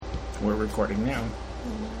we're recording now.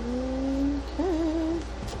 Okay.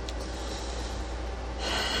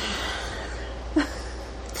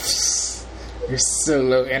 You're so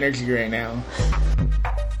low energy right now.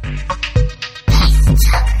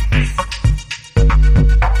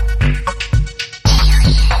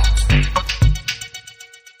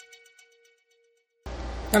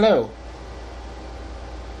 Hello.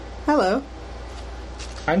 Hello.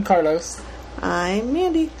 I'm Carlos. I'm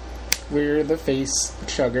Mandy. We're the Face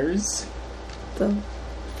Chuggers. The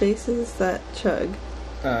faces that chug.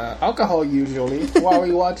 Alcohol usually, while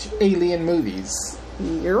we watch alien movies.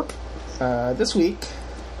 Yep. This week,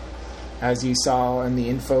 as you saw in the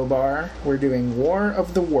info bar, we're doing War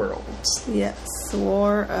of the Worlds. Yes,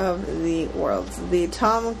 War of the Worlds. The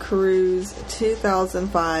Tom Cruise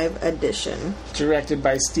 2005 edition. Directed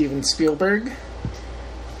by Steven Spielberg.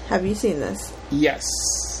 Have you seen this? Yes.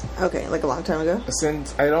 Okay, like a long time ago?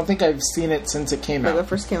 I don't think I've seen it since it came out. Like it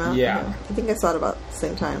first came out? Yeah. Okay. I think I saw it about the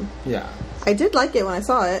same time. Yeah. I did like it when I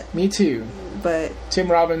saw it. Me too. But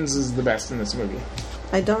Tim Robbins is the best in this movie.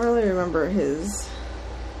 I don't really remember his...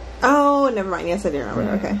 Oh, never mind. Yes, I do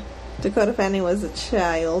remember. Okay. Dakota Fanning was a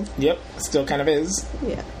child. Yep, still kind of is.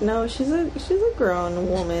 Yeah. No, she's a grown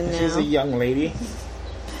woman now. She's a young lady.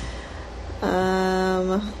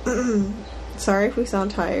 Sorry if we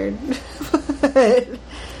sound tired.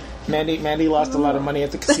 Mandy lost a lot of money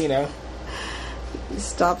at the casino.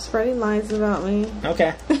 Stop spreading lies about me.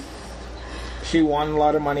 Okay. She won a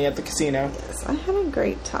lot of money at the casino. Yes, I had a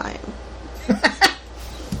great time.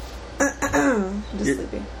 Just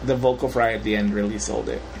sleepy. The vocal fry at the end really sold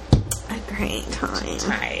it. A great time.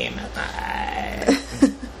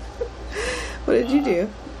 What did you do?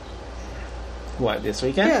 What, this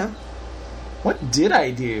weekend? Yeah. What did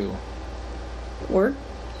I do? Work?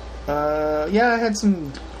 Yeah, I had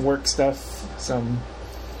some work stuff, some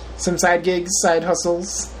side gigs, side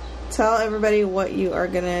hustles. Tell everybody what you are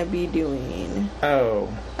gonna be doing. Oh.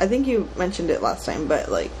 I think you mentioned it last time,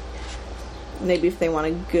 but like, maybe if they want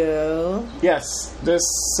to go. Yes, this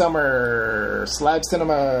summer, Slab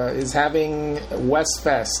Cinema is having West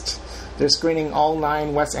Fest. They're screening all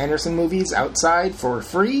 9 Wes Anderson movies outside for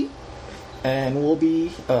free. And we'll be,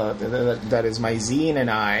 that is my zine and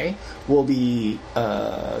I, will be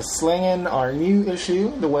slinging our new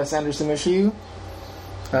issue, the Wes Anderson issue,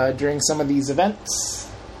 during some of these events.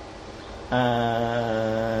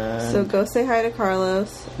 So go say hi to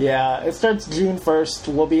Carlos. Yeah, it starts June 1st.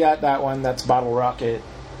 We'll be at that one. That's Bottle Rocket.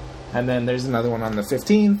 And then there's another one on the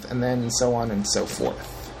 15th, and then so on and so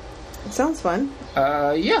forth. It sounds fun.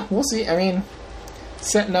 Yeah, we'll see. I mean,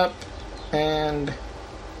 setting up, and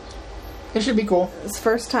it should be cool. It's the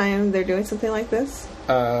first time they're doing something like this?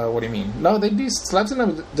 What do you mean? No, they do. Slab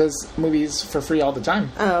Cinema does movies for free all the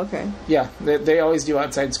time. Oh, okay. Yeah, they always do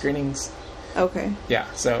outside screenings. Okay.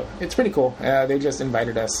 Yeah, so it's pretty cool. They just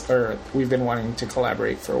invited us, or we've been wanting to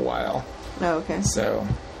collaborate for a while. Oh, okay. So,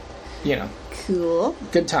 you know. Cool.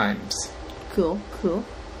 Good times. Cool.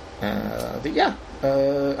 But yeah.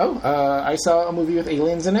 I saw a movie with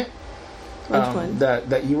aliens in it. Which one?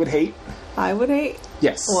 That you would hate. I would hate?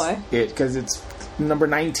 Yes. Why? Because it's number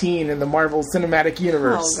 19 in the Marvel Cinematic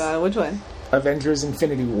Universe. Oh, God. Which one? Avengers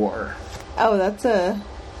Infinity War. Oh, that's a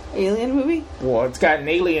alien movie? Well, it's got an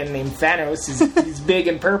alien named Thanos. He's big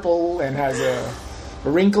and purple and has a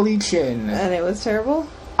wrinkly chin. And it was terrible?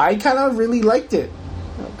 I kind of really liked it.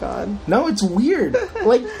 Oh, God. No, it's weird.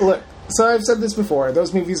 Like, look. So I've said this before.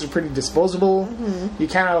 Those movies are pretty disposable. Mm-hmm. You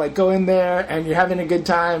kind of like go in there and you're having a good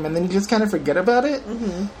time, and then you just kind of forget about it.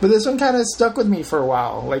 Mm-hmm. But this one kind of stuck with me for a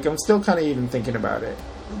while. Like I'm still kind of even thinking about it.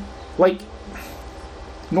 Like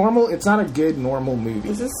normal, it's not a good normal movie.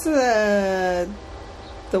 Is this the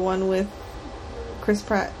one with Chris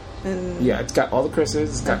Pratt and? Yeah, it's got all the Chris's.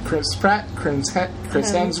 It's got Chris Pratt, Chris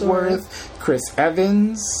Hemsworth, Chris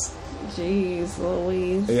Evans. Jeez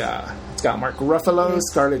Louise. Yeah. It's got Mark Ruffalo,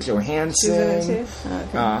 Scarlett Johansson. She's in it too?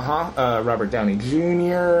 Oh, okay. Robert Downey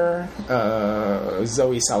Jr.,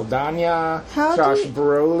 Zoe Saldana, Josh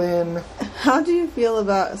Brolin. How do you feel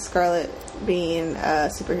about Scarlett being a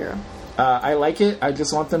superhero? I like it. I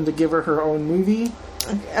just want them to give her own movie.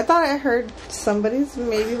 Okay. I thought I heard somebody's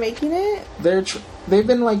maybe making it. They've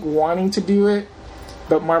been like wanting to do it,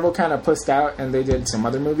 but Marvel kind of pushed out and they did some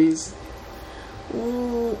other movies.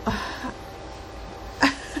 Ooh.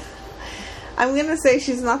 I'm gonna say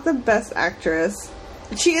she's not the best actress.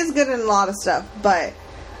 She is good in a lot of stuff, but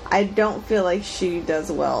I don't feel like she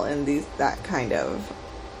does well in that kind of.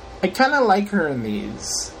 I kind of like her in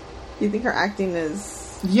these. You think her acting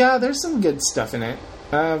is? Yeah, there's some good stuff in it.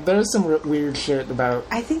 There's some weird shit about...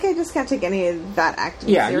 I think I just can't take any of that acting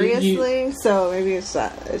Yeah, seriously, so maybe it's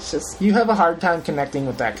that. It's just... You have a hard time connecting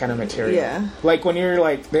with that kind of material. Yeah. Like, when you're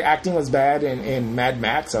like, the acting was bad in Mad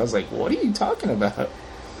Max, I was like, what are you talking about?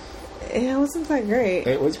 It wasn't that great.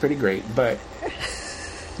 It was pretty great, but,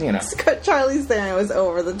 you know. Charlie's there and it was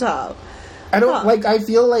over the top. I don't, I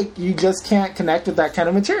feel like you just can't connect with that kind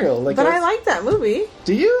of material. Like, but I like that movie.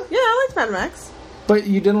 Do you? Yeah, I liked Mad Max. But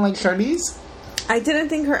you didn't like Charlize? I didn't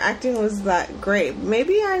think her acting was that great.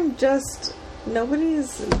 Maybe I'm just...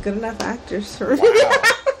 Nobody's good enough actors for me.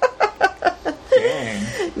 Wow.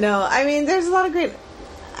 Dang. No, I mean, there's a lot of great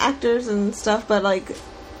actors and stuff, but, like...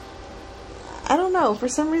 I don't know. For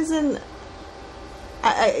some reason...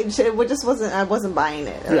 it just wasn't... I wasn't buying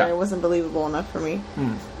it. Or it wasn't believable enough for me.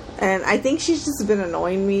 And I think she's just been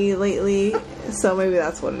annoying me lately, so maybe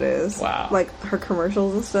that's what it is. Wow. Like, her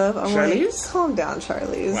commercials and stuff. I'm Charlize? like, calm down,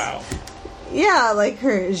 Charlize. Wow. Yeah, like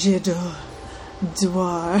her j'adore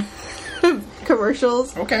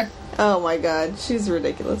commercials. Okay. Oh my god, she's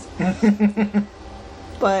ridiculous.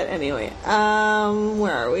 But anyway,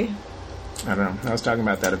 where are we? I don't know. I was talking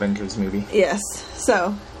about that Avengers movie. Yes.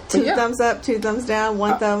 So, two thumbs up, 2 thumbs down,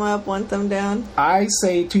 1 thumb up, 1 thumb down. I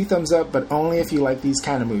say 2 thumbs up, but only if you like these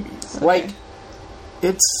kind of movies. Okay. Like,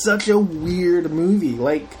 it's such a weird movie.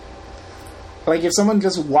 Like if someone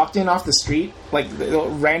just walked in off the street, like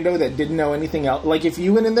rando that didn't know anything else, like if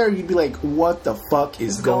you went in there, you'd be like, "What the fuck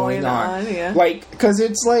is going on?" Yeah. Like, because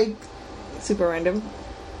it's like super random.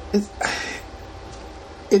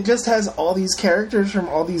 It just has all these characters from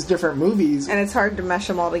all these different movies, and it's hard to mesh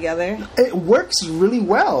them all together. It works really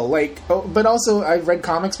well. Like, but also I've read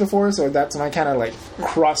comics before, so that's my kind of like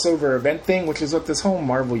crossover event thing, which is what this whole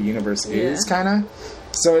Marvel universe is, kind of.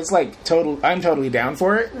 So it's like I'm totally down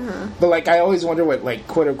for it. But like I always wonder what like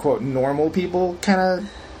quote unquote normal people kind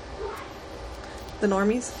of the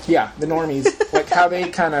normies. Yeah, the normies. Like how they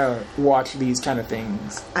kind of watch these kind of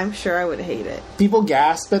things. I'm sure I would hate it. People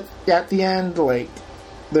gasp at the end. Like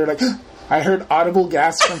they're like, I heard audible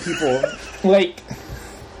gasps from people. Like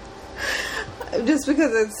just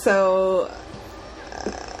because it's so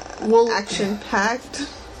action packed.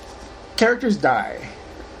 Characters die.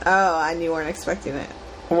 Oh, and you weren't expecting it.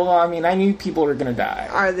 Well, I mean, I knew people were going to die.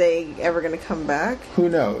 Are they ever going to come back? Who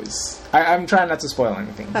knows? I'm trying not to spoil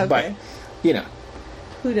anything. Okay. But, you know.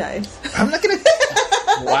 Who dies? I'm not going to...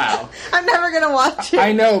 Wow. I'm never going to watch it.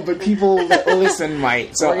 I know, but people that listen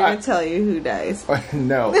might. So we're going to tell you who dies.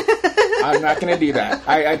 No. I'm not going to do that.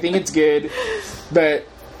 I think it's good. But,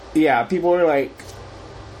 yeah, people are like...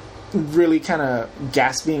 really kind of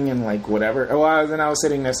gasping and like whatever. Well, then I was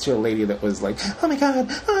sitting next to a lady that was like, "Oh my god!"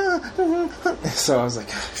 So I was like,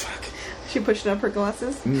 oh, "Fuck." She pushing up her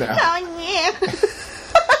glasses. No. Oh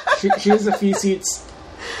yeah. she has a few seats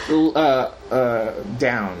down,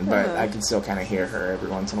 but I can still kind of hear her every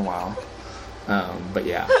once in a while. But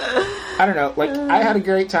yeah, I don't know. Like I had a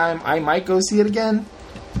great time. I might go see it again.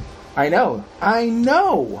 I know.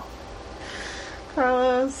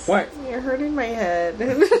 Carlos, what? You're hurting my head.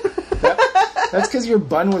 That's because your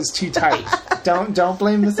bun was too tight. Don't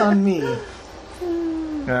blame this on me.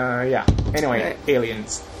 Yeah. Anyway, right.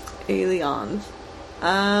 Aliens.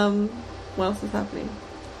 What else is happening?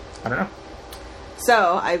 I don't know.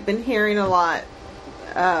 So I've been hearing a lot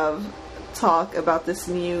of talk about this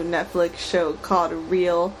new Netflix show called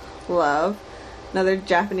Real Love, another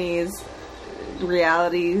Japanese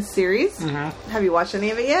reality series. Have you watched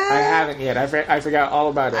any of it yet? I haven't yet. I forgot all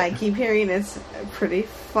about it. I keep hearing it's pretty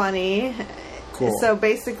funny. Cool. So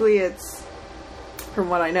basically it's, from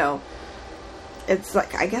what I know, it's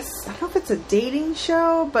like, I guess, I don't know if it's a dating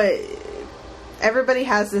show, but everybody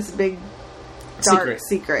has this big dark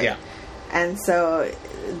secret. Yeah. And so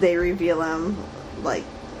they reveal them, like,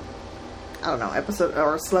 I don't know, episode,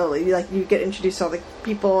 or slowly. Like, you get introduced to all the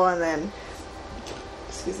people, and then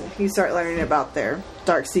you start learning about their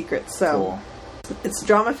dark secrets. So it's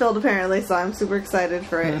drama filled apparently, so I'm super excited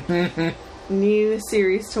for it. New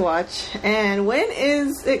series to watch. And when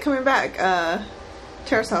is it coming back?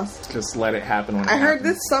 Terrace House. Just let it happen when I heard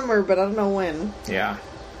this summer, but I don't know when. Yeah.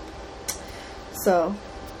 So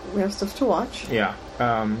we have stuff to watch. Yeah.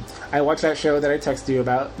 I watched that show that I texted you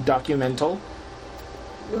about, Documental.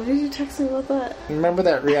 What did you text me about that? Remember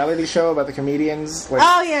that reality show about the comedians? Like,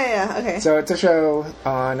 oh, yeah, okay. So it's a show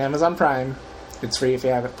on Amazon Prime. It's free if you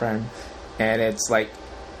have it Prime. And it's like,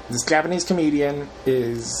 this Japanese comedian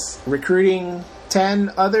is recruiting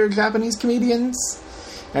 10 other Japanese comedians.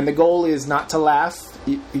 And the goal is not to laugh.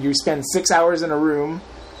 You spend 6 hours in a room.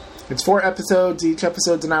 It's 4 episodes. Each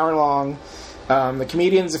episode's an hour long. The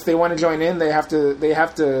comedians, if they want to join in, they have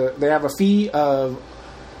a fee of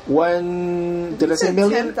Did I say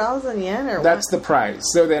million? 10,000 yen or That's what? the prize.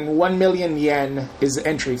 So then 1 million yen is the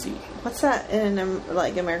entry fee. What's that in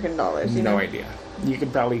like American dollars? No idea. You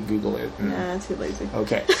could probably Google it. Nah, too lazy.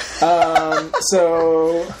 Okay.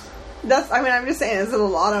 So I'm just saying, it's a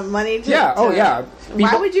lot of money to... yeah, yeah.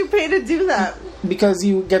 Why would you pay to do that? Because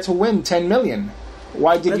you get to win 10 million.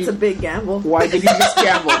 That's a big gamble. Why did he just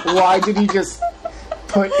gamble? Why did he just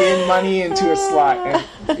put in money into a slot?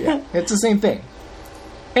 And, yeah, it's the same thing.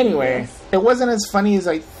 Anyway, It wasn't as funny as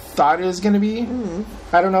I thought it was going to be.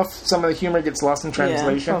 I don't know if some of the humor gets lost in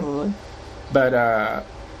translation. Yeah, probably. But,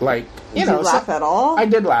 Did you laugh at all? I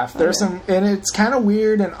did laugh. There's some... And it's kind of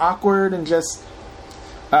weird and awkward and just...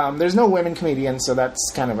 there's no women comedians, so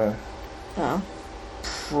that's kind of a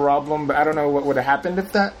problem. But I don't know what would have happened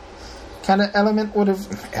if that kind of element would have...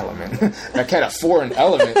 that kind of foreign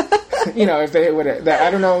element. If they would have... I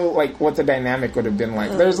don't know, what the dynamic would have been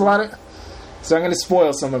like. There's a lot of... So I'm going to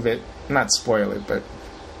spoil some of it. Not spoil it, but...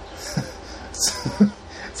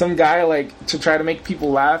 some guy, to try to make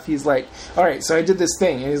people laugh, he's like, alright, so I did this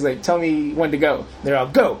thing. And he's like, tell me when to go. They're all,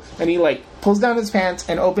 go. And he, pulls down his pants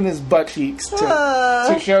and opens his butt cheeks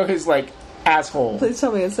to show his, asshole. Please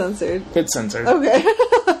tell me it's censored. It's censored. Okay.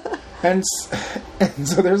 and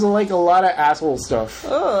so there's, a lot of asshole stuff.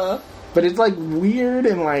 But it's, weird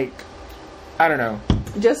and, I don't know.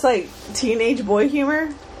 Just, teenage boy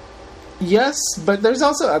humor? Yes, but there's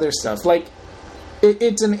also other stuff.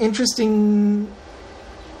 It's an interesting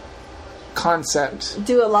concept.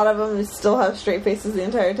 Do a lot of them still have straight faces the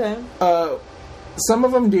entire time? Some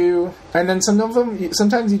of them do, and then some of them,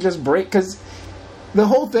 sometimes you just break, because the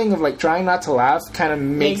whole thing of, trying not to laugh kind of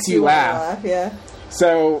makes you laugh. Yeah.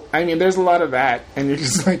 So, there's a lot of that, and you're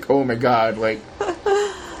just oh my god,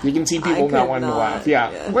 you can see people not wanting to laugh.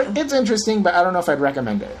 Yeah. It's interesting, but I don't know if I'd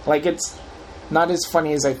recommend it. It's not as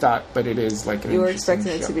funny as I thought, but it is, an You were interesting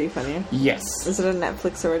expecting show. it to be funnier? Yes. Is it a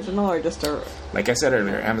Netflix original, or just a... Like I said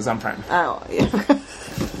earlier, Amazon Prime. Oh, yeah.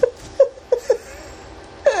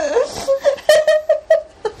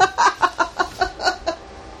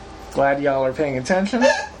 Glad y'all are paying attention.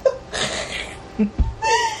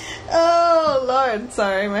 Oh, Lord.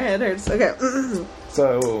 Sorry, my head hurts. Okay.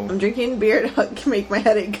 So... I'm drinking beer to make my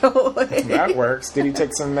headache go away. That works. Did you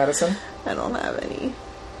take some medicine? I don't have any.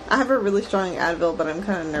 I have a really strong Advil, but I'm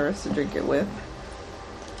kind of nervous to drink it with.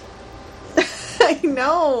 I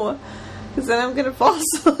know. Because then I'm going to fall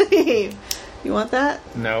asleep. You want that?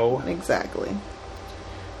 No. Exactly.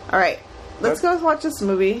 Alright. Let's go watch this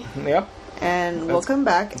movie. Yep. And we'll come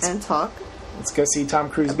back and talk. Let's go see Tom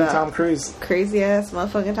Cruise be Tom Cruise. Crazy ass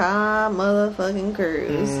motherfucking Tom motherfucking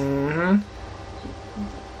Cruise. Mm-hmm.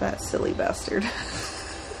 That silly bastard.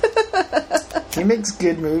 He makes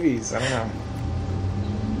good movies. I don't know.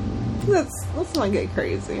 Let's not get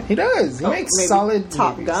crazy. He does. He makes solid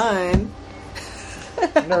Top movies. Gun.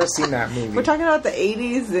 I've never seen that movie. We're talking about the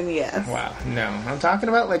 80s, then yes. Wow, no. I'm talking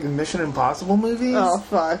about Mission Impossible movies. Oh,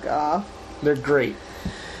 fuck off. They're great.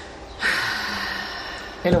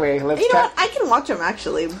 Anyway, let's... You know what? I can watch them,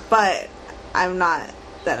 actually, but I'm not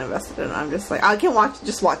that invested in them. I'm just I can watch it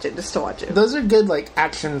just to watch it. Those are good,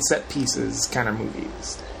 action set pieces kind of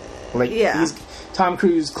movies. Yeah. Tom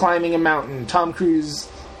Cruise climbing a mountain. Tom Cruise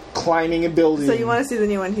climbing a building. So you want to see the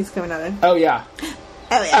new one he's coming out in? Oh, yeah.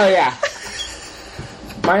 Oh, yeah. Oh, yeah.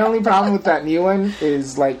 My only problem with that new one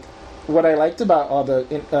is, what I liked about all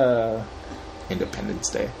the Independence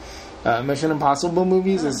Day, Mission Impossible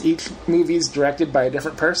movies is each movie's directed by a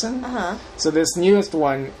different person. Uh-huh. So this newest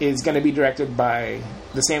one is going to be directed by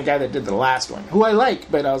the same guy that did the last one, who I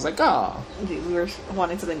like, but I was oh. We were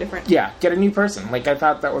wanting something different. Yeah, get a new person. I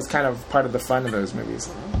thought that was kind of part of the fun of those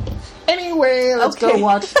movies. Anyway, let's go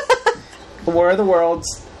watch War of the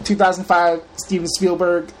Worlds, 2005, Steven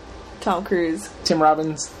Spielberg, Tom Cruise, Tim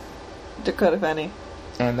Robbins, Dakota Fanning,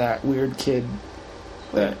 and that weird kid.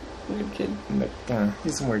 Weird kid.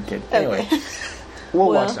 He's some weird kid. Anyway, Okay.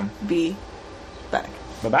 we'll watch them. Be back.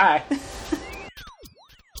 Bye-bye.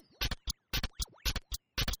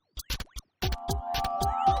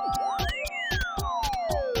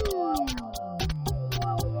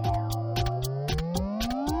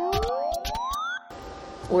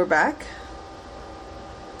 We're back.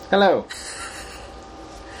 Hello.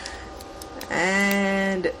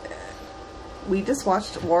 And we just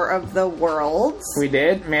watched War of the Worlds. We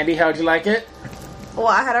did. Mandy, how'd you like it? Well,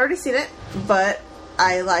 I had already seen it, but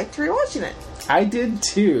I liked rewatching it. I did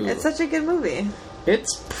too. It's such a good movie.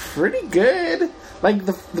 It's pretty good.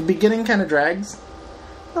 The beginning kind of drags.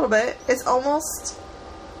 A little bit. It's almost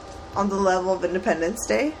on the level of Independence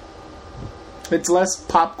Day. It's less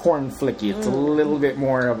popcorn flicky. It's a little bit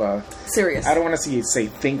more of a... Serious. I don't want to say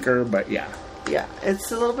thinker, but yeah. Yeah,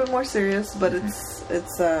 it's a little bit more serious, but it's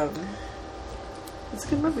a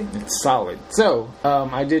good movie. It's solid. So,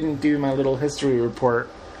 I didn't do my little history report.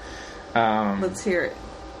 Let's hear it.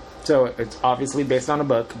 So, it's obviously based on a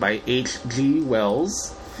book by H.G.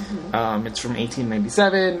 Wells. It's from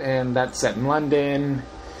 1897, and that's set in London.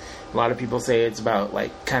 A lot of people say it's about,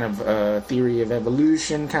 like, kind of a theory of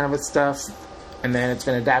evolution kind of a stuff. And then it's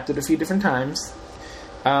been adapted a few different times.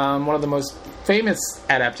 One of the most famous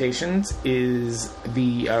adaptations is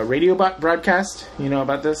the radio broadcast. You know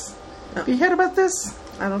about this? No. Have you heard about this?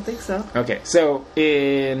 I don't think so. Okay, so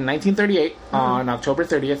in 1938, on October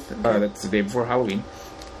 30th, that's the day before Halloween,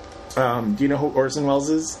 do you know who Orson Welles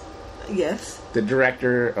is? Yes. The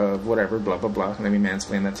director of whatever, blah, blah, blah. Let me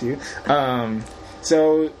mansplain that to you.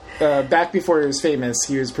 So, back before he was famous,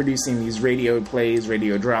 he was producing these radio plays,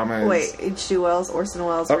 radio dramas. Wait, H.G. Wells, Orson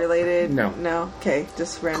Welles related? No. No? Okay,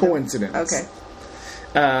 just random. Coincidence.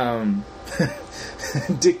 Okay.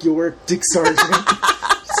 Dick York, Dick Sargent.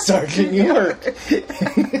 Sergeant York.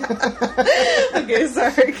 Okay,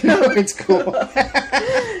 sorry. No, it's cool.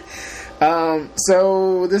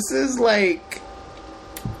 So this is like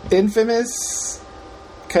infamous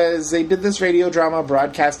because they did this radio drama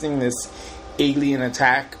broadcasting this alien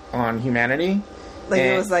attack on humanity. Like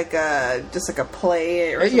it was like just like a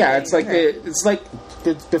play or something? Yeah, it's like it's like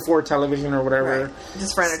before television or whatever. Right.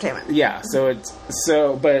 Just for entertainment. Yeah,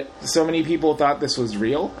 but so many people thought this was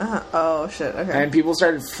real. Oh shit, okay. And people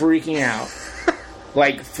started freaking out.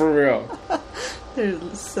 Like, for real. They're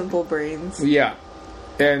simple brains. Yeah.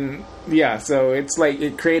 And, yeah, so it's like,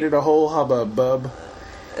 it created a whole hubbub.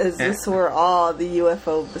 Is this where all the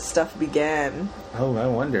UFO stuff began? Oh, I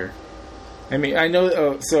wonder. I mean, I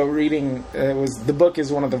know, so reading, the book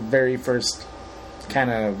is one of the very first kind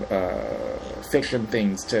of fiction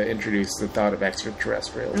things to introduce the thought of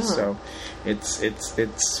extraterrestrials. So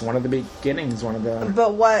it's one of the beginnings, one of the...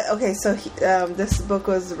 But what, okay, so this book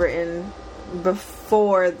was written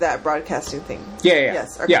before that broadcasting thing. Yeah.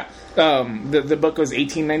 Yes. Okay. Yeah. The book was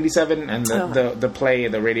 1897, and the play,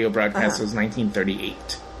 the radio broadcast was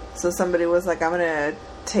 1938. So somebody was like, I'm going to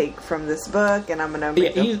take from this book, and I'm going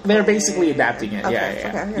to they're basically adapting it. Okay.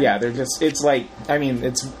 Okay. Yeah, they're just, it's like, I mean,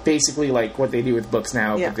 it's basically like what they do with books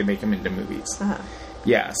now, but they make them into movies.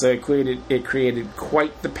 Yeah, so it created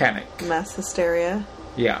quite the panic. Mass hysteria.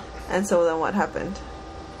 Yeah. And so then what happened?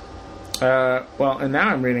 Well, and now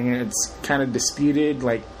I'm reading it, it's kind of disputed,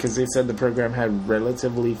 like, because they said the program had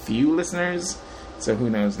relatively few listeners, so who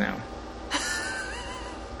knows now.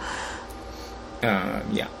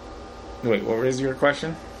 Yeah. Wait, what was your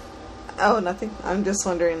question? Oh, nothing. I'm just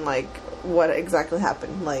wondering, like, what exactly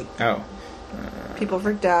happened. Like, people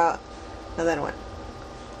freaked out, and then what?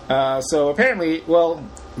 So apparently, well,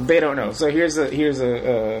 they don't know. So here's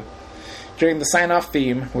a during the sign-off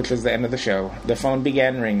theme, which is the end of the show, the phone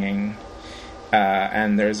began ringing,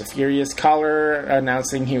 and there's a furious caller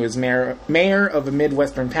announcing he was mayor of a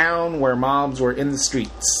Midwestern town where mobs were in the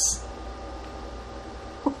streets.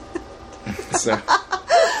 So.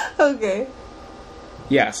 Okay.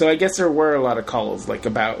 Yeah, so I guess there were a lot of calls, like,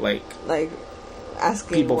 about, like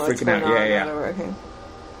asking people what's freaking going out. on Yeah. or whatever. Okay.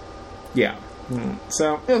 Yeah.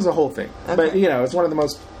 So it was a whole thing. Okay. But, you know, it's one of the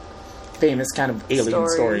most famous kind of alien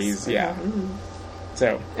stories. Okay. Yeah.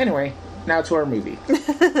 So, anyway, now to our movie.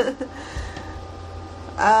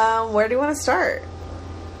 Where do you want to start?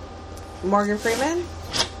 Morgan Freeman?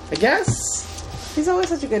 I guess. He's always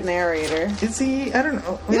such a good narrator. Is he? I don't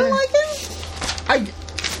know. You don't like him?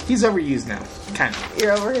 He's overused now, kind of.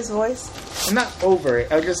 You're over his voice? I'm not over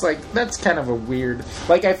it. I'm just like, that's kind of a weird...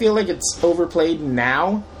 Like, I feel like it's overplayed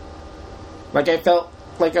now. Like, I felt...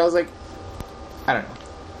 Like, I was like... I don't know.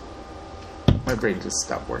 My brain just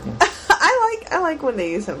stopped working. I like when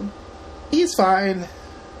they use him. He's fine.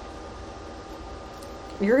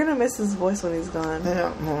 You're gonna miss his voice when he's gone.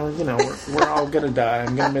 Yeah, well, you know, we're all gonna die.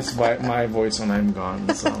 I'm gonna miss my voice when I'm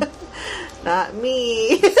gone, so... Not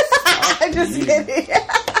me. I'm just kidding.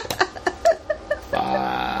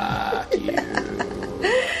 Fuck you,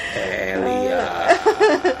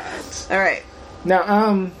 Elliot. Alright.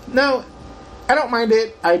 Now, no, I don't mind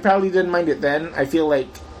it. I probably didn't mind it then. I feel like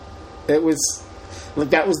it was... Like,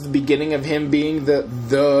 that was the beginning of him being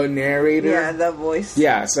the narrator. Yeah, the voice.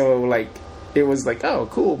 Yeah, so, like, it was like, oh,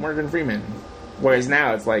 cool, Morgan Freeman. Whereas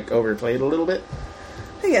now it's, like, overplayed a little bit.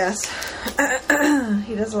 I guess.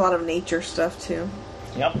 He does a lot of nature stuff, too.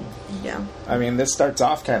 Yep. Yeah. I mean, this starts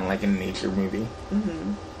off kind of like a nature movie.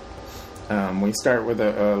 We start with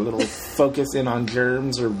a little focus in on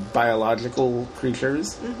germs or biological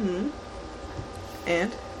creatures.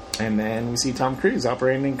 And then we see Tom Cruise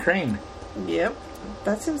operating a crane. Yep.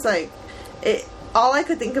 That seems like... All I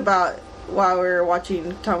could think about while we were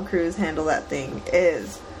watching Tom Cruise handle that thing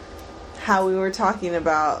is how we were talking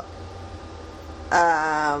about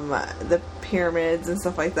the pyramids and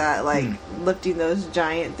stuff like that, like lifting those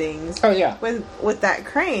giant things. Oh yeah, with that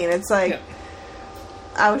crane. It's like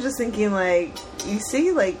I was just thinking, like, you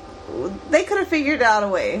see, like they could have figured out a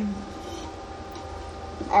way.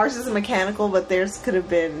 Ours is mechanical, but theirs could have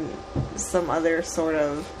been some other sort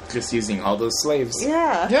of just using all those slaves.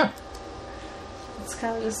 Yeah. It's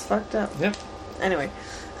kind of just fucked up. Yep. Anyway,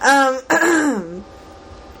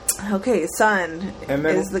 okay, son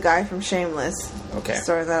is the guy from Shameless. Okay. Just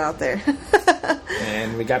throwing that out there.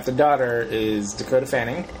 And we got the daughter is Dakota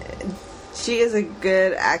Fanning. She is a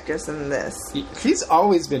good actress in this. She's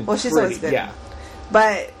always been she's always good. Yeah.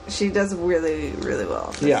 But she does really, really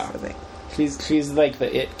well. Yeah. I think. She's like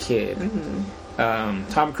the it kid. Mm-hmm.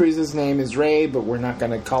 Tom Cruise's name is Ray, but we're not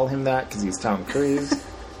going to call him that because he's Tom Cruise.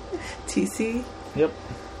 TC? Yep.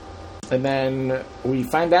 And then we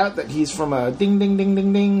find out that he's from a ding, ding, ding,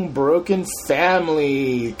 ding, ding broken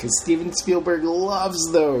family because Steven Spielberg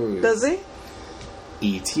loves those. Does he?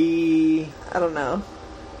 E.T. I don't know.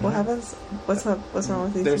 What happens? What's wrong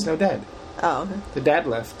with these? There's no dad. Oh, okay. The dad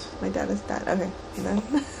left. My dad is dead. Okay. And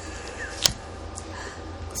then?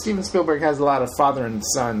 Steven Spielberg has a lot of father and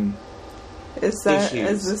son issues.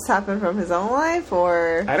 Does this happen from his own life,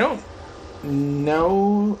 or? I don't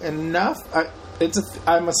know enough.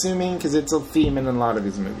 I'm assuming because it's a theme in a lot of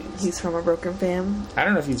his movies. He's from a broken fam. I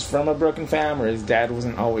don't know if he's from a broken fam or his dad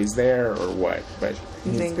wasn't always there or what, but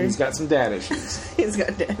he's got some dad issues. He's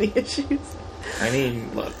got daddy issues. I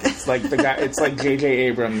mean, look, it's like the guy. It's like J.J.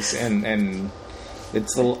 Abrams and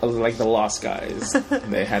it's like the Lost Guys.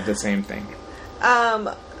 They had the same thing.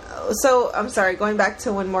 So I'm sorry. Going back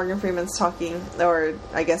to when Morgan Freeman's talking, or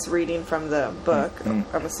I guess reading from the book.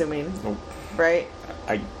 I'm assuming, right?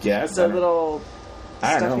 I guess the little.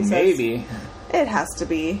 I don't know. Maybe it has to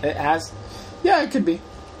be. It has. Yeah, it could be.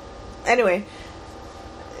 Anyway,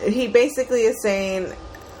 he basically is saying,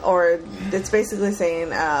 or it's basically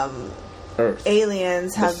saying, Earth.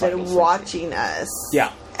 Aliens have been watching us.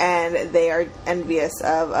 Yeah. And they are envious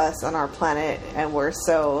of us on our planet, and we're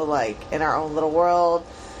so, like, in our own little world.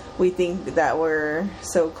 We think that we're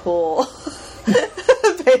so cool.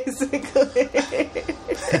 Basically.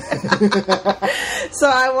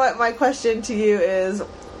 So my question to you is,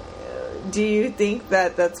 do you think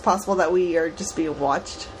that that's possible that we are just being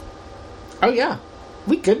watched? Oh, yeah.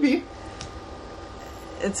 We could be.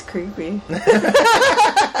 It's creepy.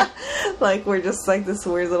 Like, we're just like this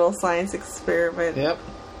weird little science experiment. Yep.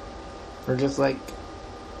 We're just like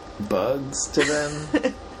bugs to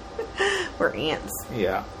them. We're ants.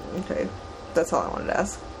 Yeah. Okay. That's all I wanted to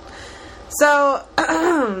ask. So,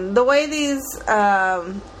 the way these...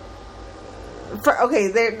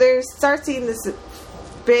 they start seeing this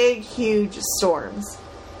big, huge storms.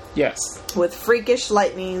 Yes. With freakish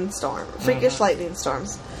lightning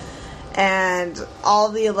storms. And all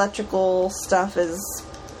the electrical stuff is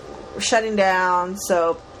shutting down,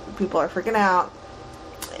 so people are freaking out.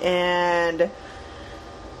 And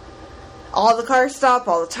all the cars stop,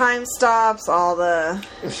 all the time stops, all the...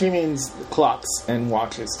 She means clocks and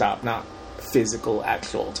watches stop, not physical,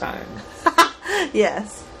 actual time.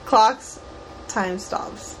 Yes. Clocks, time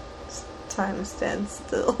stops. Time stands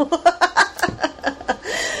still.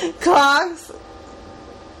 Clocks,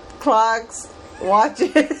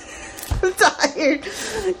 watches... I'm tired.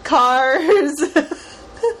 Cars.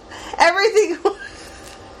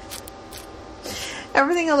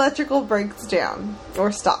 Everything electrical breaks down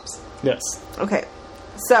or stops. Yes. Okay.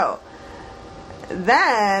 So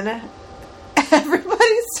then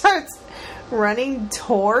everybody starts running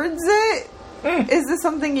towards it. Is this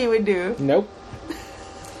something you would do? Nope.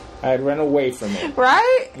 I'd run away from it.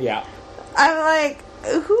 Right? Yeah. I'm like,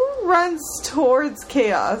 who runs towards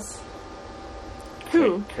chaos?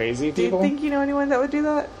 Who? Crazy people? Do you think you know anyone that would do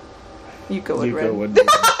that? Yuka would run.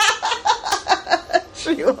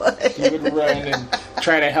 She would. She would run and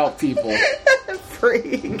try to help people.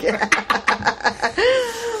 Freak.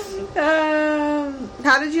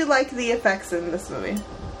 How did you like the effects in this movie?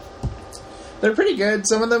 They're pretty good.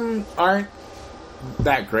 Some of them aren't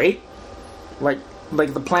that great. Like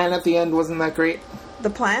the plan at the end wasn't that great. The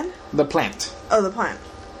plan? The plant. Oh, the plant.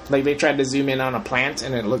 Like, they tried to zoom in on a plant,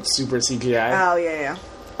 and it looked super CGI. Oh, yeah.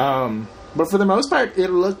 But for the most part, it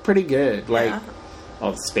looked pretty good. Like,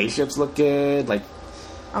 all the spaceships look good. Like,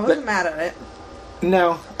 I wasn't mad at it.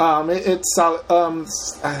 No, it's solid.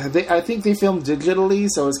 I think they filmed digitally,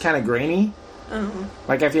 so it's kind of grainy. Uh-huh.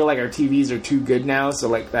 Like, I feel like our TVs are too good now, so,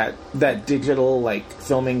 like, that digital, like,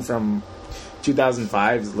 filming from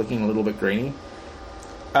 2005 is looking a little bit grainy.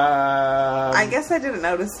 I guess I didn't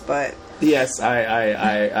notice, but Yes,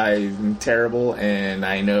 I'm terrible, and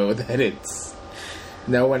I know that it's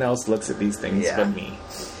no one else looks at these things but me.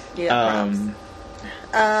 Yeah.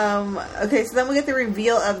 Okay, so then we get the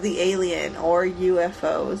reveal of the alien or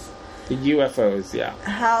UFOs. The UFOs, yeah.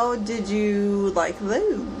 How did you like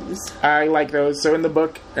those? I like those. So in the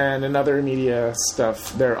book and in other media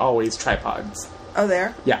stuff, they're always tripods. Oh,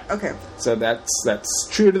 there? Yeah. Okay. So that's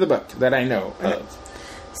true to the book that I know of.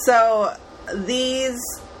 So these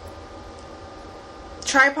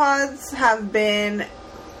tripods have been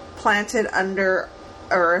planted under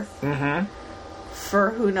Earth for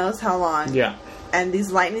who knows how long. Yeah. And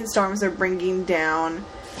these lightning storms are bringing down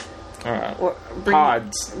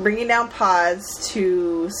pods. Bringing down pods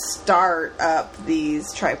to start up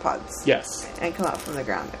these tripods. Yes. And come out from the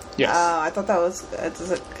ground. Yes. I thought that was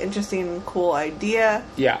an interesting, cool idea.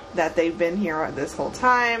 Yeah. That they've been here this whole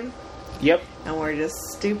time. Yep. And we're just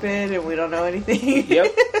stupid and we don't know anything.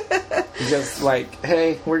 Yep. Just like,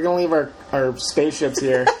 hey, we're going to leave our spaceships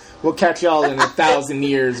here. We'll catch y'all in 1,000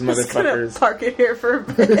 years, motherfuckers. Just park it here for a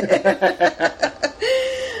bit.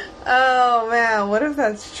 Oh man, what if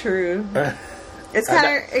that's true? It's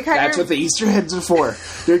That's what the Easter eggs are for.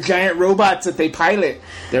 They're giant robots that they pilot.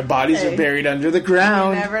 Their bodies are buried under the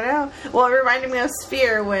ground. You never know. Well, it reminded me of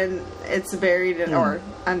Sphere when it's buried or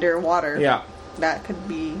underwater. Yeah. That could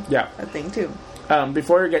be a thing too.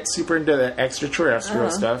 Before we get super into the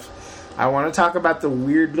extraterrestrial stuff, I want to talk about the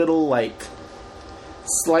weird little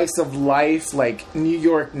slice of life, New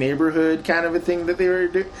York neighborhood kind of a thing that they were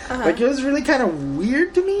doing. It was really kind of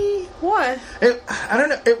weird to me. What? I don't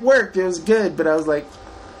know. It worked. It was good, but I was like,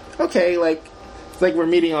 okay, it's like we're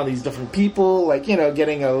meeting all these different people,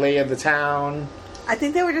 getting a lay of the town. I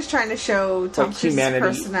think they were just trying to show Tom Cruise's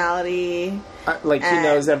personality. He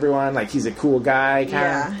knows everyone. He's a cool guy,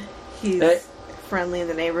 kind of. He's friendly in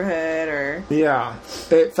the neighborhood, or... Yeah.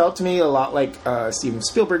 It felt to me a lot like Steven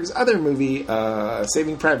Spielberg's other movie,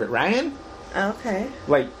 Saving Private Ryan. Okay.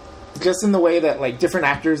 Just in the way that, different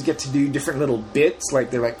actors get to do different little bits.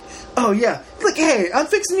 They're like, oh, yeah, hey, I'm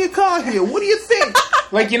fixing your car here. What do you think?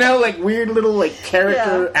 Weird little,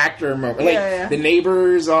 character actor moment. The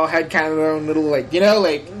neighbors all had kind of their own little,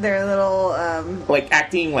 their little,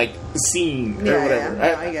 acting, scene or whatever.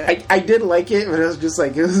 No, I get it. I did like it, but it was just,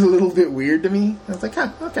 it was a little bit weird to me. I was like,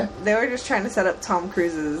 okay. They were just trying to set up Tom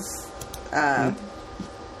Cruise's,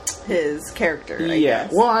 his character, I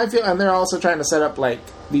guess. Well, I feel, and they're also trying to set up,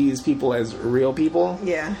 these people as real people.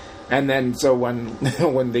 Yeah. And then, so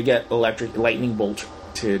when they get lightning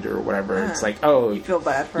bolted or whatever, it's like, oh... You feel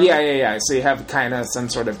bad for them. Yeah. So you have kind of some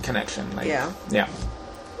sort of connection. Yeah.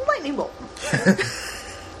 Lightning bolt.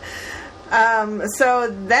 So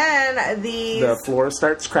then the floor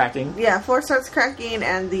starts cracking. Yeah, floor starts cracking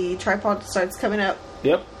and the tripod starts coming up.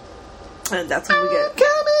 Yep. And that's when we get...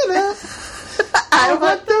 coming up. I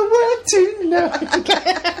want the world to know.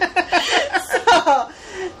 So...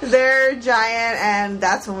 They're giant, and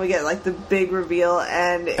that's when we get the big reveal,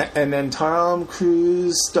 and then Tom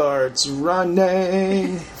Cruise starts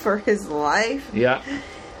running for his life. Yeah,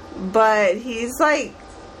 but he's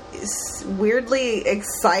weirdly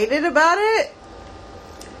excited about it,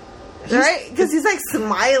 right? Because he's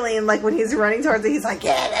smiling when he's running towards it. He's like,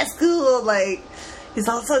 "Yeah, that's cool!" He's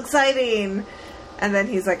all so exciting, and then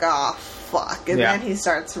he's like, "Oh." Fuck. And then he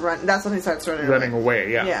starts running. That's when he starts running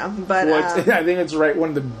away. Yeah. Yeah, but I think it's right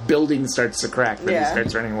when the building starts to crack that he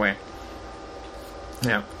starts running away.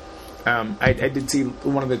 Yeah. I did see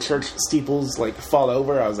one of the church steeples fall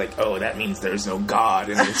over. I was like, oh, that means there's no God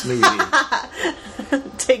in this movie.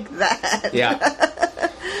 Take that.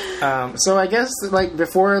 Yeah. So I guess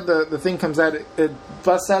before the thing comes out, it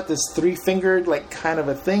busts out this 3-fingered kind of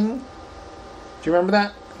a thing. Do you remember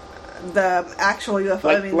that? The actual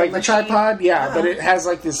UFO, the tripod, but it has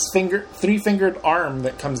this 3-fingered arm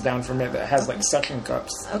that comes down from it that has suction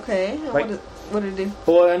cups. Okay, what did it do?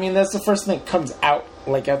 Well, I mean that's the first thing that comes out.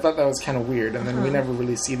 I thought that was kind of weird, and then we never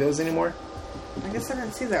really see those anymore. I guess I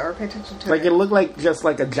didn't see that or pay attention to it. It looked just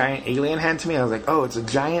like a giant alien hand to me. I was like, oh, it's a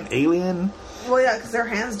giant alien. Well, yeah, because their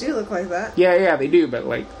hands do look like that. Yeah, they do, but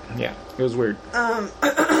it was weird.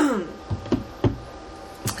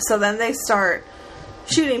 So then they start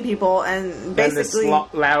shooting people, and basically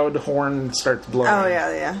this loud horn starts blowing. Oh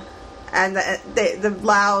yeah, and the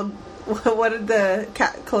loud. What did the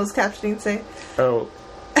closed captioning say? Oh,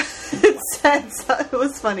 it said it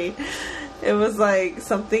was funny. It was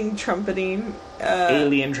something trumpeting,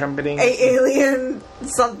 alien trumpeting, alien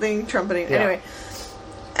something trumpeting. Yeah. Anyway,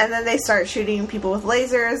 and then they start shooting people with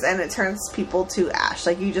lasers, and it turns people to ash.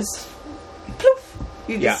 You just poof,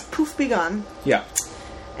 poof, be gone. Yeah,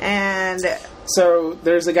 and. So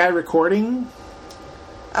there's a guy recording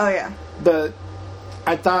Oh, yeah. But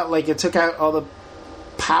I thought, like, it took out all the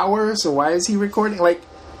power, so why is he recording? Like...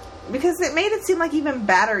 Because it made it seem like even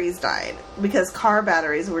batteries died. Because car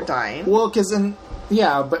batteries were dying. Well, because then...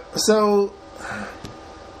 Yeah, but... So...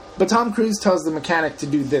 But Tom Cruise tells the mechanic to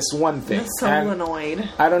do this one thing. The solenoid.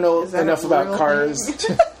 I don't know Is that enough a about real cars.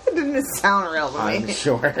 thing? It didn't sound real to me. I'm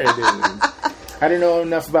sure it is. I don't know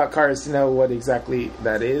enough about cars to know what exactly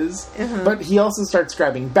that is. But he also starts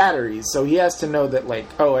grabbing batteries, so he has to know that, like,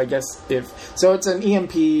 oh, I guess if... So it's an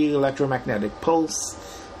EMP, electromagnetic pulse.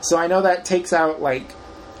 So I know that takes out, like,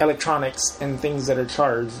 electronics and things that are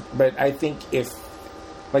charged, but I think if,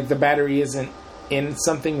 like, the battery isn't in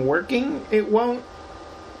something working, it won't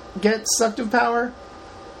get sucked of power.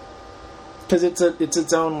 Because it's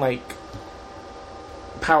its own, like...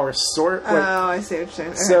 power source. Like, I see what you're saying.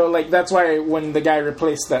 Okay. So, like, that's why when the guy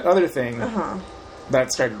replaced that other thing,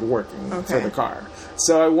 that started working for the car.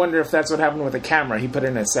 So I wonder if that's what happened with the camera. He put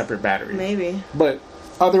in a separate battery. Maybe. But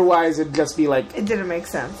otherwise, it'd just be like... It didn't make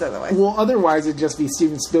sense otherwise. Well, otherwise, it'd just be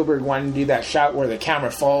Steven Spielberg wanting to do that shot where the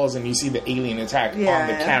camera falls and you see the alien attack on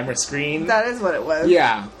the camera screen. That is what it was.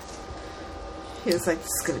 Yeah. He was like, this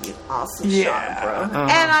is going to be an awesome shot, bro.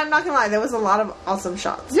 And I'm not going to lie, there was a lot of awesome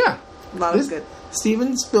shots. Yeah. A lot of good...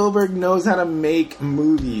 Steven Spielberg knows how to make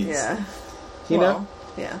movies. Yeah. You know?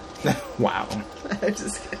 Yeah. Wow. I'm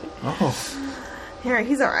just kidding. Oh. Here,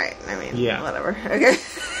 he's alright. I mean, whatever. Okay.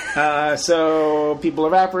 So people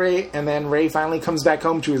evaporate, and then Ray finally comes back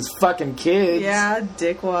home to his fucking kids. Yeah,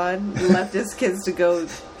 dickwad. He left his kids to go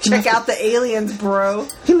check out the aliens, bro.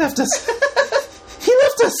 He left us. He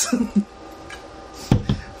left us.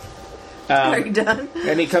 Are you done?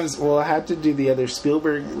 And he comes... Well, I had to do the other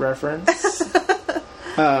Spielberg reference.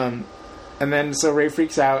 And then, so Ray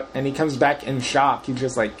freaks out, and he comes back in shock. He's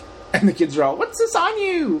just like... And the kids are all, what's this on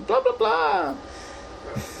you? Blah, blah, blah.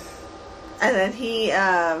 And then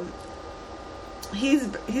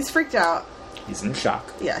he's freaked out. He's in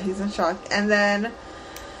shock. Yeah, he's in shock. And then...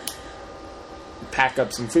 Pack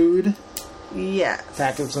up some food. Yeah.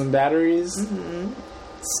 Pack up some batteries. Mm-hmm.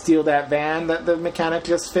 Steal that van that the mechanic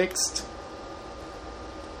just fixed.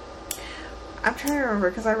 I'm trying to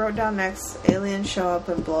remember, because I wrote down next, aliens show up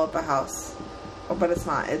and blow up a house. Oh, but it's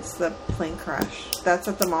not. It's the plane crash. That's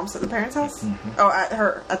at the parents' house? Mm-hmm. Oh,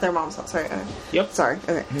 at their mom's house. Sorry. Yep. Sorry.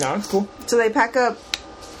 Okay. No, it's cool. So they pack up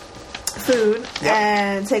food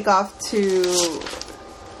and take off to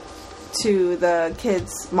the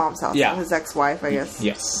kid's mom's house. Yeah. His ex-wife, I guess.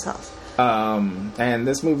 Yes. House. And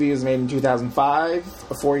this movie was made in 2005,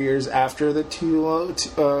 4 years after the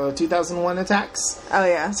 2001 attacks. Oh,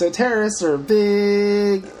 yeah. So terrorists are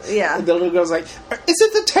big. Yeah. The little girl's like, is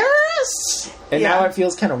it the terrorists? And now it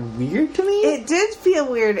feels kind of weird to me. It did feel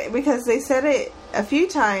weird because they said it a few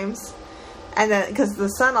times. And then, because the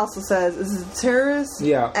son also says, is it terrorists?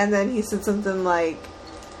 Yeah. And then he said something like,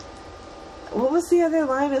 what was the other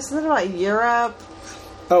line? It was something about Europe.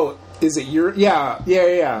 Oh, is it Europe? Yeah.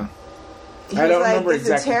 I don't remember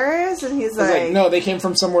exactly. Is it terrorists? And he's like, no, they came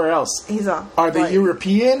from somewhere else. He's on. Are they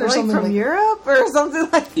European or something? From Europe or something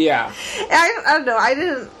like that? Yeah. I don't know. I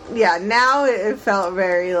didn't. Yeah, now it felt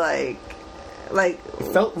very like. It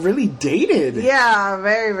felt really dated. Yeah,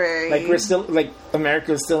 very, very. Like we're still, like,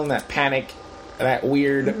 America's still in that panic, that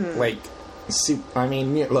weird, I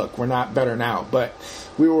mean, look, we're not better now, but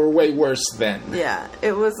we were way worse then. Yeah,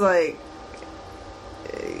 it was like.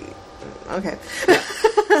 Okay.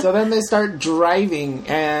 So then they start driving,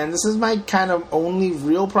 and this is my kind of only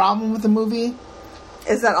real problem with the movie.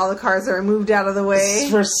 Is that all the cars are moved out of the way?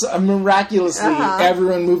 Miraculously,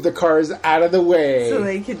 everyone moved the cars out of the way. So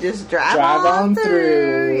they could just drive on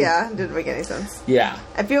through. Yeah, didn't make any sense. Yeah.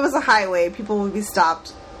 If it was a highway, people would be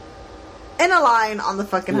stopped in a line on the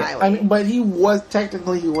fucking highway. I mean, but he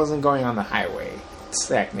wasn't going on the highway,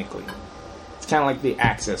 technically. It's kind of like the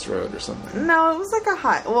access road or something. No, it was like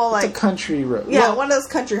it's a country road. Yeah, one of those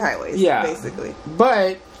country highways, basically.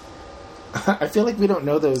 But I feel like we don't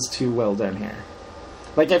know those too well down here.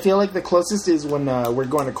 Like, I feel like the closest is when we're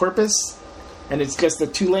going to Corpus, and it's just the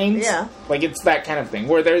 2 lanes. Yeah. Like, it's that kind of thing,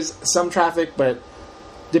 where there's some traffic, but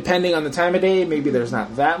depending on the time of day, maybe there's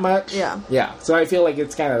not that much. Yeah. Yeah, so I feel like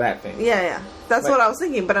it's kind of that thing. Yeah. That's what I was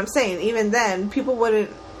thinking, but I'm saying, even then, people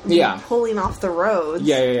wouldn't be pulling off the roads.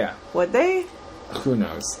 Yeah. Would they? Who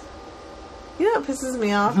knows? You know what pisses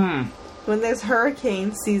me off? When there's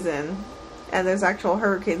hurricane season, and there's actual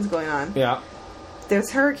hurricanes going on. Yeah.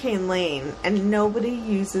 There's hurricane lane, and nobody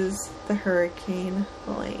uses the hurricane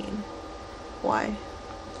lane. Why?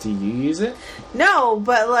 Do you use it? No,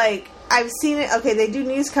 but, like, I've seen it. Okay, they do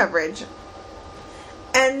news coverage.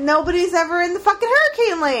 And nobody's ever in the fucking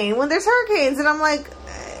hurricane lane when there's hurricanes. And I'm like,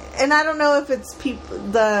 and I don't know if it's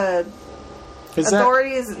the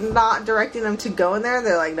authority is not directing them to go in there.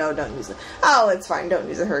 They're like, no, don't use it. Oh, it's fine. Don't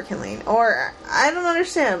use a hurricane lane. Or I don't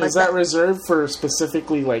understand. Like is that reserved for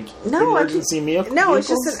specifically like emergency vehicles? No, it's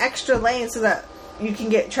just an extra lane so that you can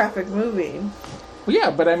get traffic moving. Well,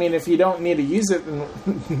 yeah, but I mean, if you don't need to use it,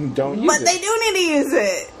 then don't use it. But they do need to use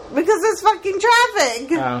it because there's fucking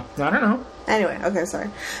traffic. I don't know. Anyway, okay, sorry.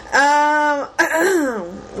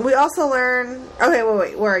 We also learn... Okay,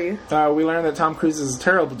 wait, where are you? We learned that Tom Cruise is a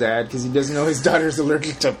terrible dad because he doesn't know his daughter's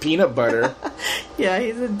allergic to peanut butter. Yeah,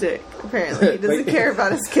 he's a dick, apparently. He doesn't care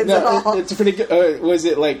about his kids at all. It's pretty good. Was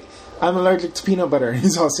it like, I'm allergic to peanut butter? And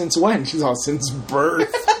he's all, since when? She's all, since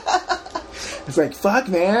birth. It's like, fuck,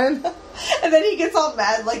 man. And then he gets all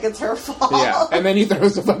mad like it's her fault. Yeah, and then he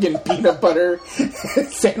throws a fucking peanut butter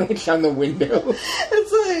sandwich on the window.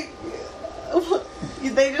 It's like...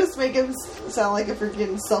 They just make him sound like a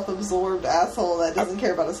freaking self-absorbed asshole that doesn't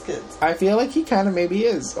care about his kids. I feel like he kind of maybe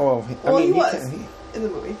is. Oh, I mean, he was in the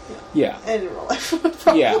movie. Yeah. And in real life.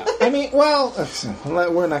 Yeah. I mean, well,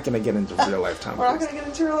 we're not going to get into real life Tom Cruise. We're not going to get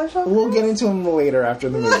into real life Tom Cruise? We'll get into him later after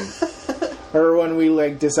the movie. Or when we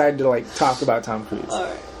decide to talk about Tom Cruise.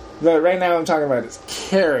 Alright. But right now I'm talking about his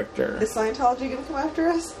character. Is Scientology going to come after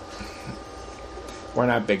us? We're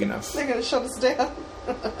not big enough. They're going to shut us down.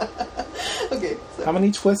 Okay. So. How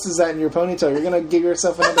many twists is that in your ponytail? You're going to give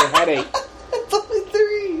yourself another headache. It's only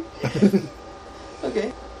 3.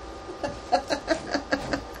 Okay.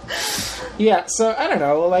 Yeah, so I don't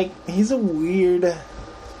know. He's a weird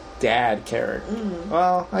dad character. Mm.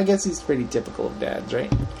 Well, I guess he's pretty typical of dads,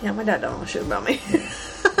 right? Yeah, my dad don't know shit about me.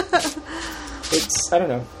 I don't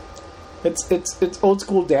know. It's old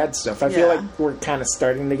school dad stuff. I feel like we're kind of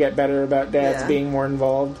starting to get better about dads being more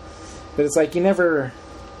involved. But it's like you never...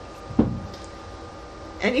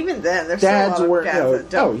 And even then, there's dads still a lot of dads that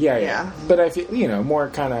don't. Oh, yeah. But I feel, more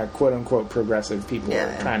kind of quote-unquote progressive people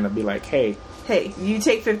are trying to be like, hey, you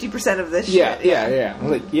take 50% of this shit. Yeah.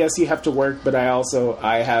 Like, yes, you have to work, but I'm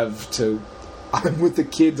with the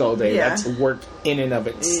kids all day. Yeah. That's work in and of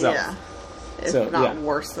itself. Yeah. It's not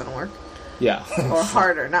worse than work. Yeah. Or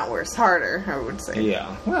harder, not worse. Harder, I would say.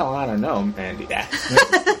 Yeah. Well, I don't know, Andy.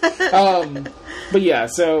 But yeah,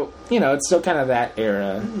 so, it's still kind of that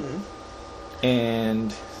era. Mm-hmm.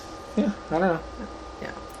 And, yeah, I don't know.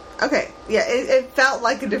 Yeah. Okay. Yeah, it felt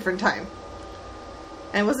like a different time.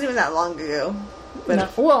 And it wasn't even that long ago. But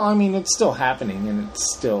it's still happening, and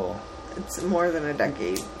it's more than a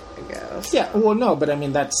decade ago. So. Yeah, well, no, but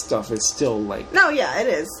that stuff is still, No, yeah, it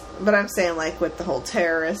is. But I'm saying, with the whole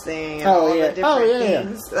terrorist thing and all the different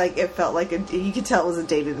things, it felt like you could tell it was a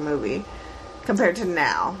dated movie compared to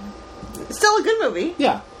now. It's still a good movie.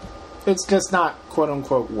 Yeah. It's just not,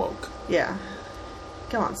 quote-unquote, woke. Yeah.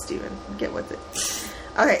 Come on, Steven. Get with it.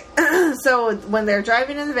 Okay. So, when they're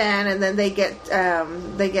driving in the van, and then they get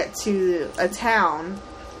to a town,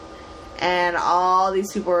 and all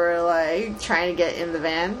these people are, trying to get in the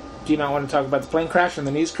van. Do you not want to talk about the plane crash and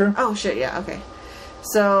the news crew? Oh, shit, yeah, okay.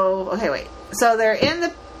 So, okay, wait. So, they're in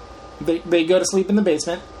the... They go to sleep in the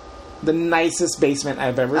basement. The nicest basement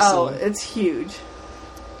I've ever seen. Oh, it's huge.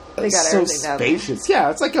 They got so everything down spacious.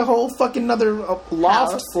 Yeah, it's like a whole fucking another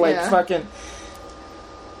loft. House, fucking...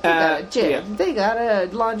 They got a gym. Yeah. They got a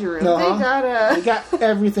laundry room. Uh-huh. They got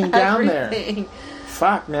everything down there.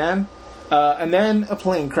 Fuck, man. And then a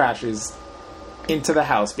plane crashes into the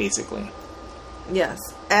house, basically. Yes.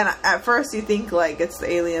 And at first you think, it's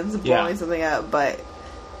the aliens blowing something up, but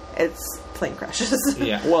it's plane crashes.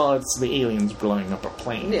 Yeah. Well, it's the aliens blowing up a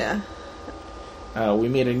plane. Yeah. We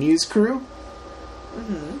meet a news crew.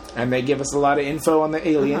 Mm-hmm. And they give us a lot of info on the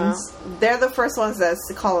aliens. Uh-huh. They're the first ones that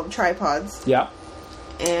call them tripods. Yeah.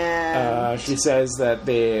 And she says that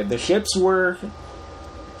the ships were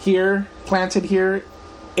planted here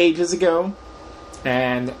ages ago,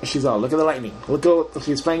 and she's all, look at the lightning.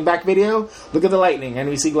 She's playing back video. Look at the lightning, and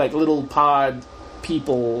we see little pod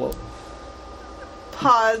people.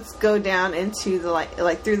 Pods go down into the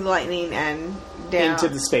through the lightning and down into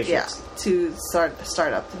the spaceships. Yeah, to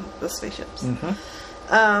start up the spaceships. Mm-hmm.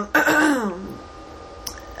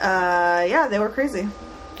 Yeah, they were crazy.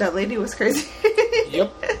 That lady was crazy.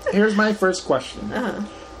 Yep. Here's my first question. Uh-huh.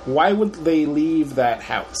 Why would they leave that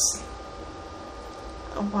house?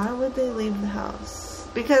 Why would they leave the house?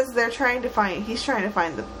 Because he's trying to find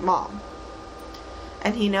the mom.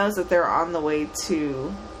 And he knows that they're on the way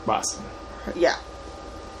to Boston. Yeah.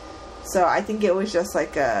 So I think it was just I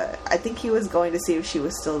think he was going to see if she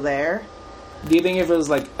was still there. Do you think if it was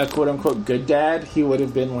a quote-unquote good dad, he would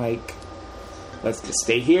have been let's just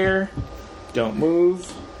stay here, don't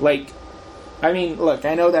move? Look,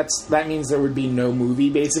 I know that means there would be no movie,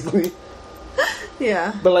 basically.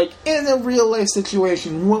 Yeah. But, like, in a real-life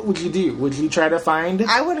situation, what would you do? Would you try to find...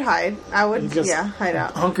 I would hide. I would, hide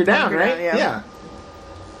out. Hunker down, right?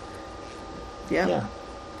 Yeah.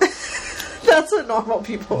 That's what normal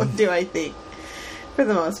people would do, I think. For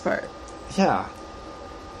the most part. Yeah.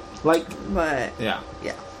 Like... But... Yeah.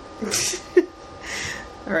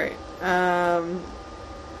 Alright. Then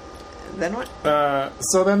what?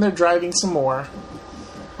 So then they're driving some more.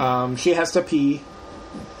 She has to pee.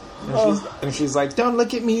 And she's like, don't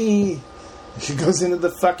look at me. And she goes into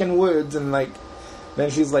the fucking woods and, like... Then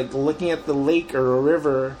she's, like, looking at the lake or a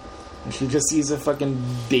river... And she just sees a fucking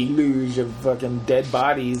deluge of fucking dead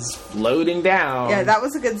bodies floating down. Yeah, that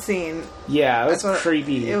was a good scene. Yeah, it was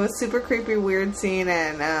creepy. It was super creepy, weird scene,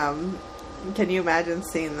 and can you imagine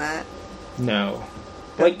seeing that? No.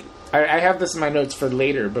 Like, I have this in my notes for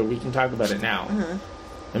later, but we can talk about it now. Uh-huh.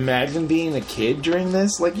 Imagine being a kid during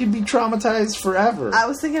this. Like, you'd be traumatized forever. I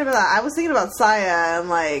was thinking about that. I was thinking about Saya, and,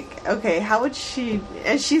 like, okay, how would she...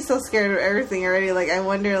 And she's so scared of everything already. Like, I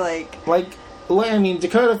wonder, like... I mean,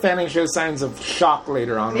 Dakota Fanning shows signs of shock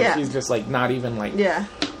later on. Yeah. She's just, like, not even, like, yeah.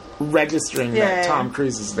 registering that Tom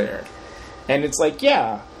Cruise is there. And it's like,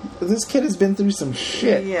 yeah, this kid has been through some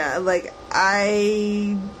shit. Yeah, like,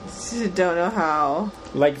 I don't know how.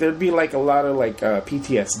 Like, there'd be, like, a lot of, like,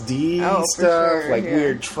 PTSD stuff, sure, like,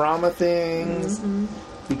 weird trauma things.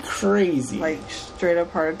 Mm-hmm. Be crazy. Like, straight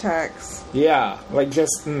up heart attacks. Yeah, like,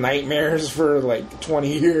 just nightmares for, like,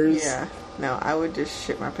 20 years. Yeah. No, I would just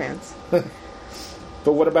shit my pants.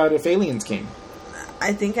 But what about if aliens came?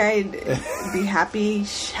 I think I'd be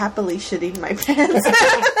happily shitting my pants.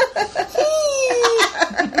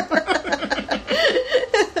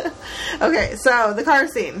 Okay, so the car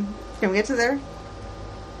scene. Can we get to there?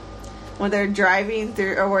 When they're driving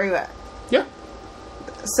through, or where are you at? Yeah.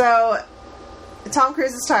 So, Tom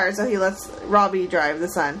Cruise is tired, so he lets Robbie drive, the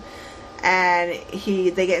son. And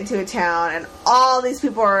they get into a town, and all these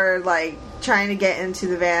people are, like, trying to get into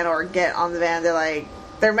the van or get on the van.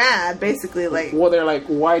 They're mad, basically. Like, well, they're like,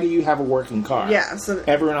 why do you have a working car? Yeah, so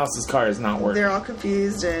everyone else's car is not working. They're all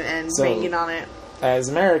confused and banging on it. As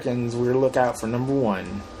Americans, we look out for number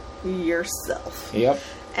one. Yourself. Yep.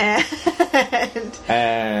 And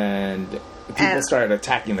people started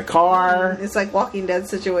attacking the car. It's like Walking Dead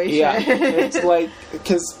situation. Yeah, it's like,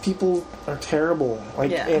 because people are terrible.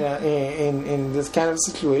 Like, yeah. in this kind of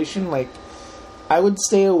situation, like, I would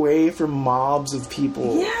stay away from mobs of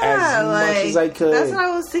people as much as I could. That's what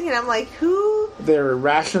I was thinking. I'm like, who? They're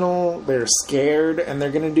irrational, they're scared, and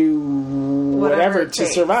they're going to do whatever to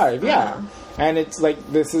survive. Yeah. And it's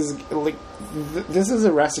like, this is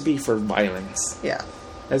a recipe for violence. Yeah.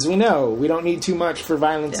 As we know, we don't need too much for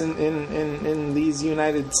violence in these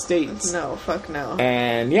United States. No, fuck no.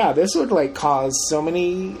 And yeah, this would, like, cause so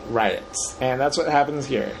many riots. And that's what happens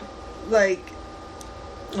here. Like,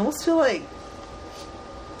 I almost feel like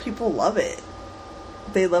people love it.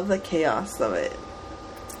 They love the chaos of it.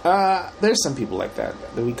 There's some people like that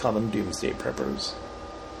we call them doomsday preppers.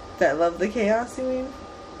 That love the chaos, you mean?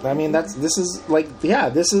 I mean, this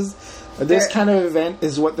kind of event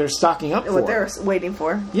is what they're stocking up for. What they're waiting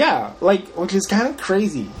for. Yeah, like, which is kind of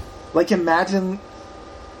crazy. Like, imagine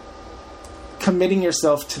committing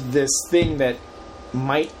yourself to this thing that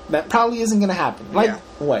probably isn't going to happen. Like,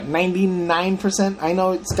 what, 99%? I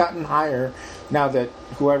know it's gotten higher now that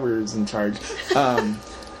whoever is in charge.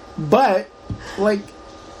 But, like,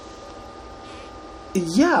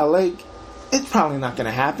 yeah, like, it's probably not going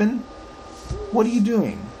to happen. What are you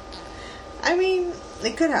doing? I mean,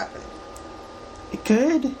 it could happen. It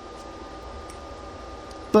could.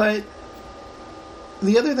 But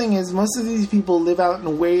the other thing is, most of these people live out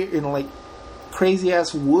in like crazy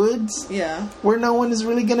ass woods. Yeah. Where no one is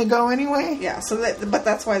really gonna go anyway. Yeah. But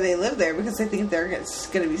that's why they live there, because they think they're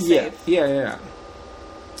gonna be safe. Yeah.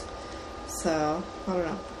 So I don't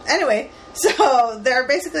know. Anyway, so they're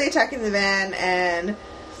basically attacking the van, and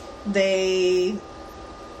they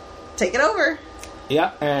take it over.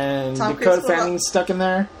 Yeah, and Dakota Fanning's stuck in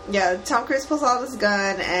there. Yeah, Tom Cruise pulls out his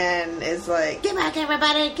gun and is like, "Get back,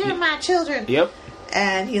 everybody! Get my children!" Yep.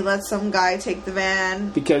 And he lets some guy take the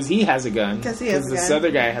van. Because he has a gun. Because this other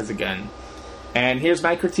guy has a gun. And here's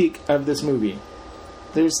my critique of this movie.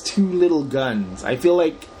 There's too little guns. I feel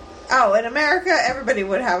like... Oh, in America, everybody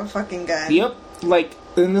would have a fucking gun. Yep. Like,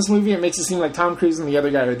 in this movie, it makes it seem like Tom Cruise and the other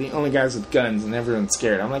guy are the only guys with guns, and everyone's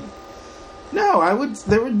scared. I'm like... No,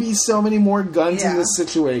 there would be so many more guns in this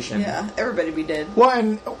situation. Yeah, everybody be dead.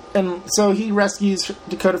 Well, and so he rescues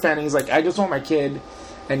Dakota Fanning. He's like, I just want my kid,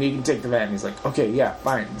 and you can take the van. And he's like, okay, yeah,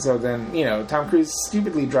 fine. So then, Tom Cruise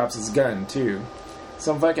stupidly drops his gun, too.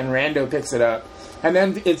 Some fucking rando picks it up, And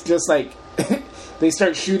then it's just like they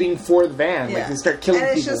start shooting for the van. Like they start killing people.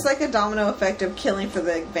 And it's people. just like a domino effect of killing for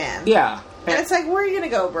the van. Yeah. And it's like, where are you going to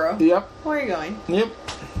go, bro? Yep. Where are you going? Yep.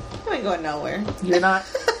 You ain't going nowhere. You're not...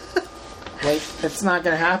 like, it's not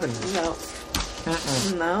going to happen. No.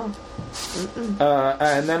 No.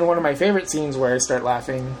 And then one of my favorite scenes where I start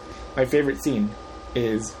laughing, my favorite scene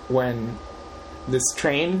is when this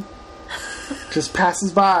train just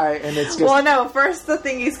passes by and it's just... Well, no, first the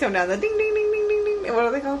thingies come down. The ding, ding, ding, ding, ding, ding. What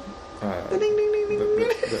are they called? The ding, ding, ding, ding, ding.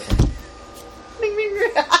 Ding, ding,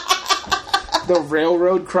 ding. The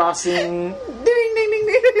railroad crossing. Ding, ding, ding,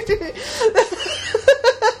 ding, ding.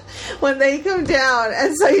 When they come down,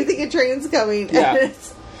 and so you think a train's coming. Yeah.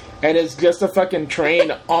 And it's just a fucking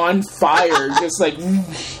train on fire, just like...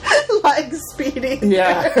 like speeding.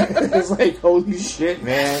 Yeah. It's like, holy shit,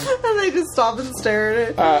 man. And they just stop and stare at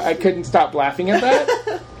it. I couldn't stop laughing at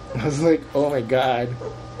that. I was like, oh my god.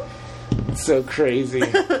 It's so crazy.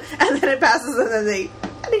 And then it passes and then they...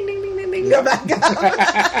 Ding, ding, ding, ding, ding, go back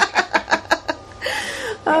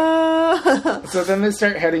up. So then they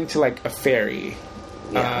start heading to, like, a ferry.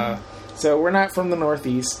 Yeah. So we're not from the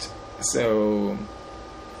Northeast, so...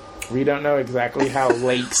 we don't know exactly how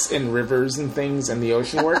lakes and rivers and things and the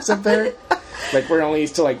ocean works up there. Like, we're only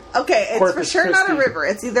used to, like... Okay, it's Corpus for sure Christi. not a river.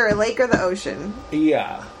 It's either a lake or the ocean.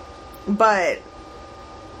 Yeah. But...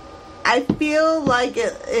 I feel like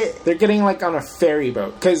it They're getting, like, on a ferry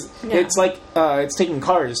boat. Because it's, like, it's taking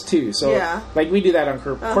cars, too. So, like, we do that on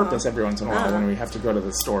Corpus every once in a while when we have to go to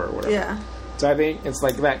the store or whatever. Yeah. So I think it's,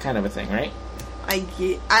 like, that kind of a thing, right?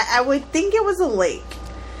 I would think it was a lake.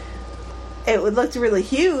 It would look really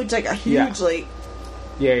huge, like a huge lake.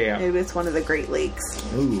 Yeah. Maybe it's one of the Great Lakes.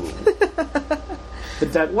 Ooh.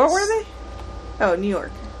 But that... Where were they? Oh, New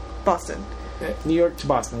York. Boston. New York to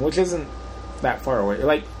Boston, which isn't that far away.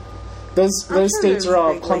 Like... Those states are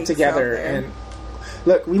all clumped together, and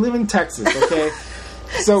look, we live in Texas, okay?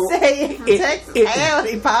 So say from Texas,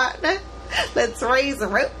 howdy partner, let's raise the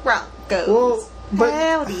rope Broncos. Well, but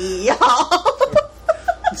howdy, y'all.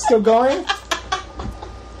 You still going?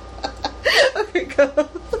 Okay, go.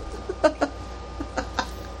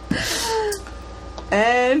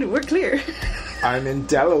 And we're clear. I'm in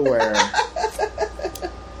Delaware.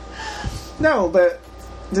 No, but.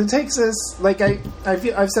 It takes us, like,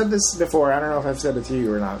 I've said this before, I don't know if I've said it to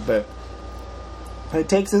you or not, but it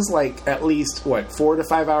takes us, like, at least, 4 to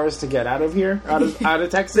 5 hours to get out of here, out of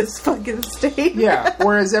Texas? This fucking state. Yeah,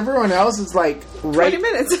 whereas everyone else is, like, 20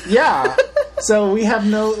 minutes. Yeah, so we have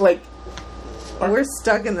no, like... We're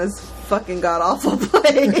stuck in this fucking god-awful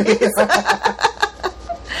place.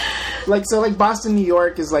 Like, so, like, Boston, New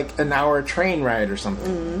York is, like, an hour train ride or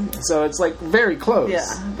something. So it's, like, very close. Yeah,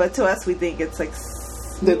 but to us, we think it's, like...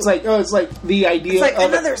 It's like, it's like the idea it's like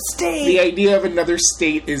of another state. The idea of another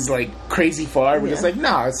state is like crazy far. We're just like,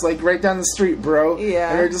 no, it's like right down the street, bro.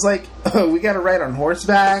 Yeah. And we're just like, oh, we got to ride on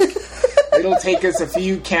horseback. It'll take us a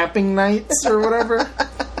few camping nights or whatever.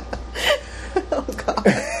 Oh god,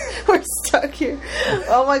 we're stuck here.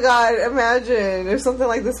 Oh my god, imagine if something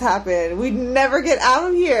like this happened. We'd never get out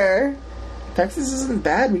of here. Texas isn't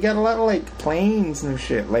bad. We got a lot of like plains and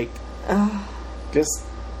shit. Like, just.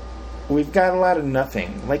 We've got a lot of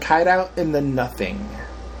nothing. Like, hide out in the nothing.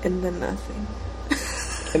 In the nothing.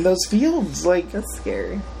 In those fields, like... That's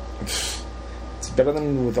scary. It's better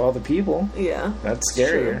than with all the people. Yeah. That's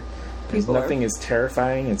scarier. Because nothing is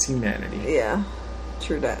terrifying as humanity. Yeah.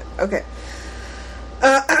 True that. Okay.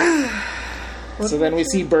 So then we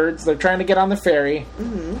see birds. They're trying to get on the ferry.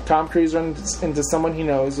 Mm-hmm. Tom Cruise runs into someone he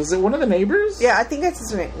knows. Was it one of the neighbors? Yeah, I think that's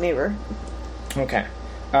his neighbor. Okay.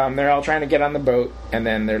 They're all trying to get on the boat, and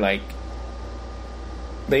then they're like...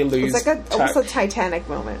 They lose It's like almost a Titanic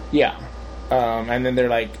moment. Yeah. And then they're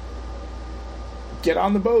like, get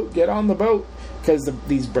on the boat, because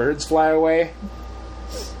these birds fly away.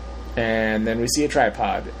 And then we see a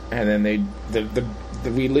tripod. And then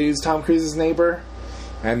we lose Tom Cruise's neighbor.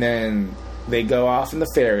 And then they go off in the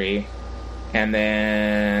ferry. And then...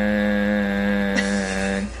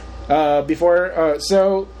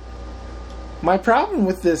 so... My problem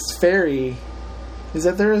with this ferry... is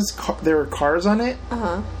that there are cars on it.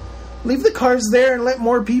 Leave the cars there and let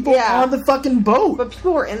more people on the fucking boat. But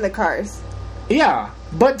people were in the cars. Yeah,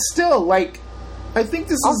 but still, like, I think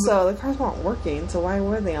this also, the cars weren't working, so why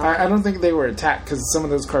were they on? I don't think they were attacked because some of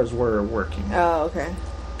those cars were working. Oh, okay.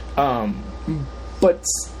 But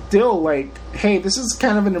still, like, hey, this is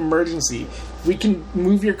kind of an emergency. We can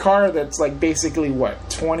move your car that's like basically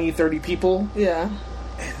 20, 30 people. Yeah.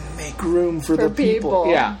 And make room for the people.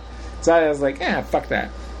 Yeah. So I was like, fuck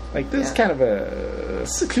that. Like, this is kind of a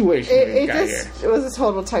situation it was a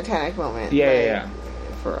total Titanic moment. Yeah.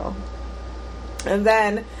 For real. And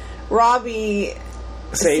then Robbie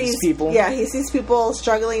saves people. Yeah, he sees people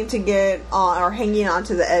struggling to get on or hanging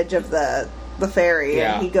onto the edge of the ferry,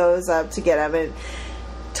 and he goes up to get him, and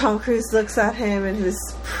Tom Cruise looks at him in his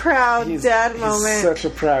proud dad moment. He's such a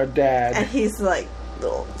proud dad. And he's like,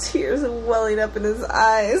 little tears welling up in his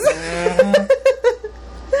eyes.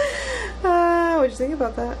 What'd you think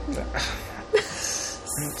about that?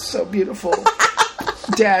 It's so beautiful.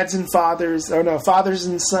 Dads and fathers. Oh no, fathers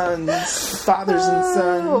and sons. Fathers and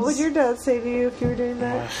sons. What would your dad say to you if you were doing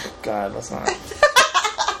that? Oh, God, let's not.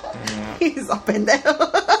 He's up and down.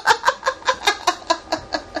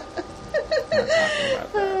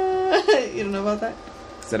 You don't know about that?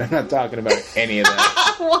 Said I'm not talking about any of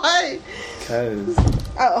that. Why? Because.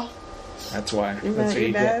 Oh. That's why. You're That's mad what at you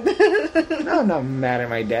your dad? get. No, I'm not mad at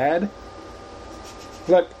my dad.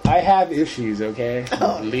 Look, I have issues, okay?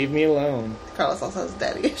 Oh. Leave me alone. Carlos also has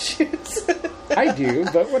daddy issues. I do,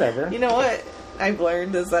 but whatever. You know what I've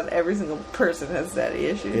learned is that every single person has daddy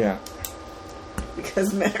issues. Yeah.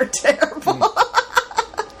 Because men are terrible.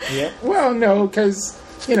 Yeah. Well, no, because,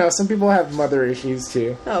 some people have mother issues,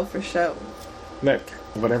 too. Oh, for sure. Look,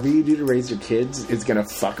 whatever you do to raise your kids is going to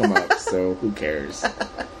fuck them up, so who cares?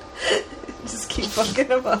 Just keep fucking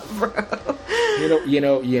them up, bro. You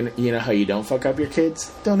know how you don't fuck up your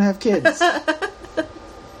kids? Don't have kids.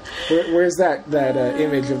 Where's that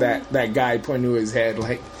image of that guy pointing to his head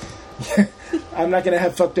like, I'm not going to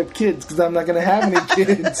have fucked up kids because I'm not going to have any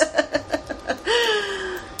kids.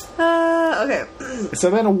 Okay. So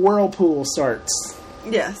then a whirlpool starts.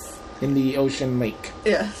 Yes. In the ocean lake.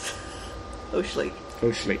 Yes. Ocean Lake.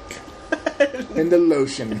 Ocean Lake. In the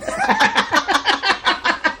lotion.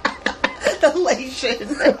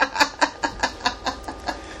 Lotion.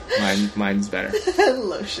 Mine's better.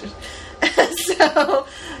 Lotion. So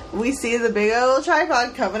we see the big old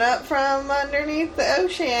tripod coming up from underneath the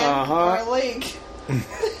ocean or lake.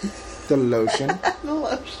 The lotion. The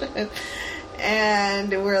lotion.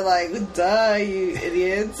 And we're like, duh, you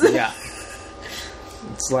idiots. Yeah.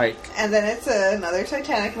 It's like... And then it's another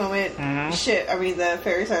Titanic moment. Mm-hmm. The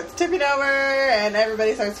ferry starts tipping over, and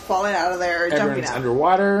everybody starts falling out of there, jumping out.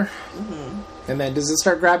 Underwater. Mm-hmm. And then does it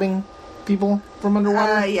start grabbing people from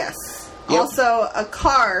underwater? Yes. Yep. Also, a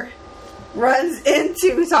car runs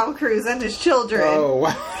into Tom Cruise and his children. Oh.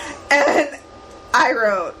 And I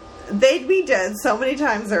wrote, they'd be dead so many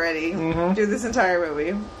times already through this entire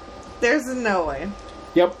movie. There's no way.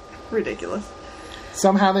 Yep. Ridiculous.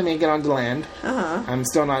 Somehow they make it onto land. Uh-huh. I'm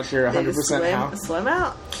still not sure 100% how. Swim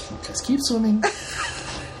out. Just keep swimming.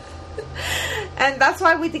 And that's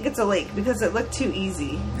why we think it's a lake, because it looked too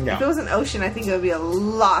easy. Yeah. If it was an ocean, I think it would be a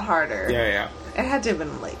lot harder. Yeah. It had to have been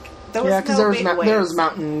a lake. There was because there was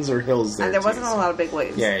mountains or hills there. And there wasn't a lot of big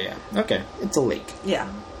waves. Yeah. Okay. It's a lake.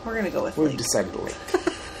 Yeah. We're going to go with We've lake. decided a lake.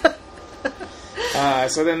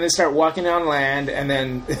 So then they start walking on land, and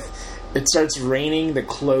then it starts raining the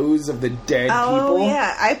clothes of the dead people. Oh,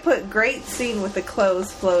 yeah. I put great scene with the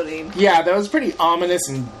clothes floating. Yeah, that was pretty ominous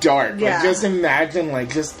and dark. Yeah. Like, just imagine,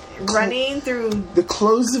 just... running through... the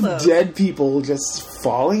clothes of dead people just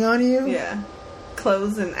falling on you? Yeah.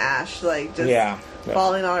 Clothes and ash,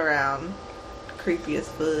 falling all around. Creepy as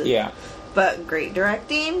fuck. Yeah. But great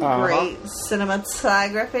directing. Great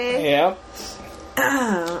cinematography. Yep.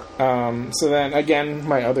 So then again,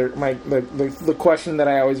 the question that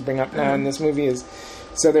I always bring up now in this movie is,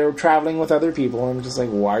 so they were traveling with other people. I'm just like,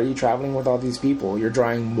 why are you traveling with all these people? You're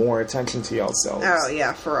drawing more attention to yourselves. Oh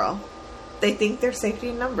yeah, for real. They think they're safety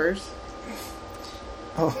in numbers.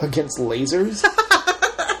 Oh, against lasers?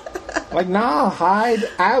 Nah, hide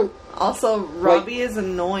out. Also, Robbie is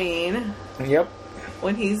annoying. Yep.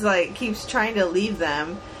 When he's keeps trying to leave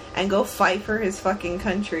them and go fight for his fucking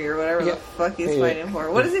country or whatever the fuck he's fighting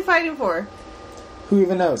for. What is he fighting for? Who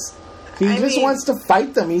even knows? He just wants to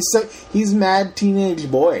fight them. He's mad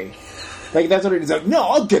teenage boy. That's what he's like. No,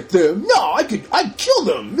 I'll get them. No, I'd kill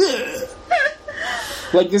them. This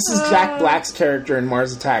is Jack Black's character in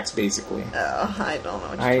Mars Attacks, basically. Oh, I don't know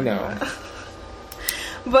what you're I know. about.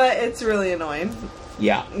 But it's really annoying.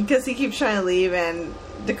 Yeah. Because he keeps trying to leave, and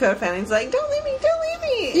Dakota Fanning's like, don't leave me.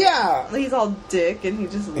 Yeah. He's all dick, and he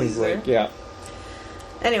just leaves her. Yeah.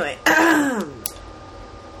 Anyway.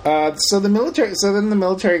 So then the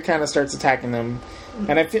military kind of starts attacking them.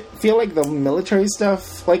 And I feel like the military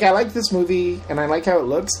stuff, I like this movie, and I like how it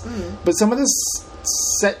looks, but some of the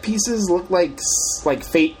set pieces look like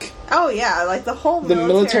fake. Oh, yeah, the whole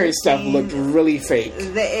military stuff looked really fake.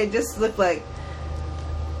 It just looked like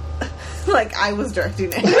I was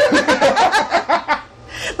directing it.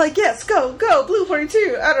 Yes, go, Blue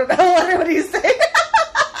 42. I don't know. What do you say?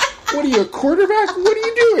 What are you, a quarterback? What are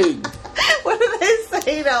you doing? What are they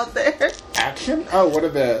saying out there? action? Oh, what are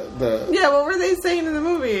the... Yeah, what were they saying in the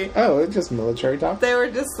movie? Oh, it's just military talk? They were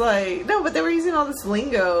just like... No, but they were using all this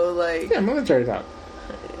lingo, like... Yeah, military talk.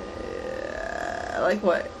 Like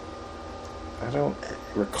what? I don't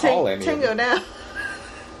recall any Tango of it. now.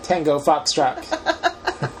 Tango, Foxtrot.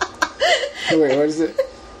 Wait, what is it?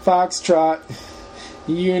 Foxtrot,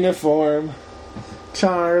 Uniform,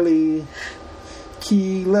 Charlie,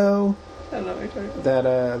 Kilo. I don't know what you're talking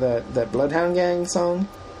about. That Bloodhound Gang song.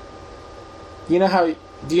 You know how?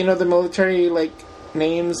 Do you know the military like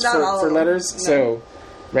names Not all for of them. letters? No. So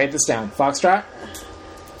write this down: Foxtrot,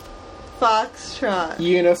 Foxtrot.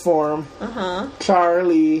 Uniform,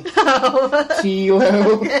 Charlie, Oh.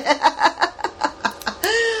 Kilo.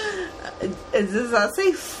 Does that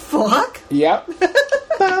say fuck? Yep.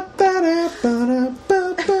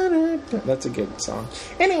 That's a good song.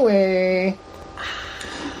 Anyway,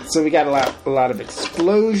 so we got a lot of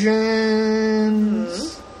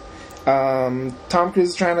explosions. Tom Cruise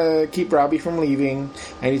is trying to keep Robbie from leaving,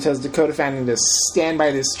 and he tells Dakota Fanning to stand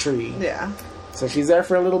by this tree. Yeah. So she's there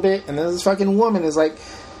for a little bit, and then this fucking woman is like,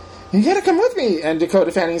 "You gotta come with me." And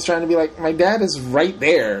Dakota Fanning's trying to be like, "My dad is right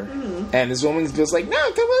there." And this woman's just like,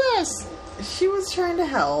 "No, come with us." She was trying to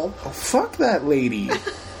help. Oh, fuck that lady.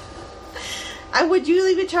 Would you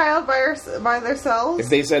leave a child by themselves? If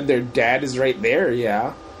they said their dad is right there,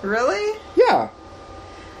 yeah. Really? Yeah.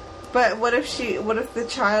 But what if the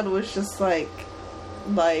child was just like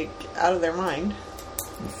out of their mind?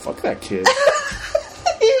 Fuck that kid.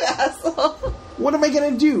 You asshole. What am I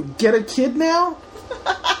gonna do? Get a kid now?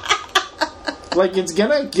 Like, it's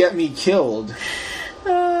gonna get me killed.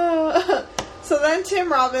 So then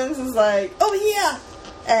Tim Robbins is like, "Oh yeah,"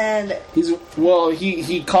 and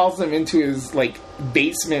he calls them into his like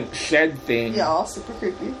basement shed thing. yeah, all super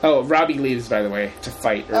creepy. Oh, Robbie leaves, by the way, to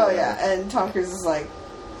fight. Oh yeah, and Tom Cruise is like,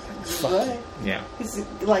 "What?" Yeah. He's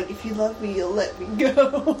like, "If you love me, you'll let me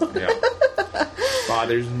go." Yeah.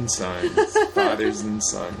 Fathers and sons. Fathers and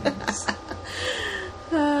sons.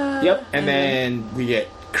 Yep. And then we get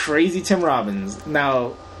Crazy Tim Robbins.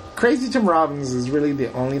 Now, Crazy Tim Robbins is really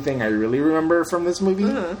the only thing I really remember from this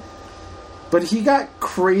movie. But he got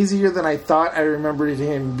crazier than I thought I remembered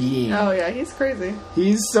him being. Oh yeah, he's crazy.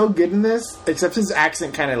 He's so good in this, except his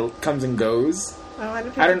accent kind of comes and goes. Oh, I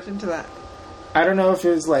didn't pay attention to that. I don't know if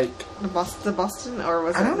it was like... The Boston, or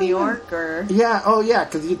was I it don't New even- York, or... Yeah, oh yeah,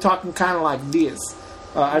 because you're talking kind of like this.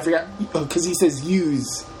 I forgot, because he says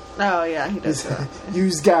use. Oh yeah, he does that.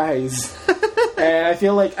 Use guys. And I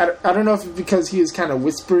feel like, I don't know if it's because he was kind of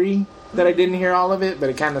whispery that I didn't hear all of it, but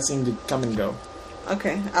it kind of seemed to come and go.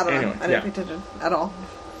 Okay, I don't know. Anyway, I didn't pay attention at all.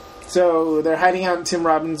 So they're hiding out in Tim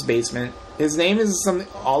Robbins' basement. His name is something,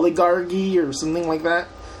 Oligarchy or something like that.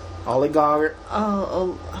 Oligarch.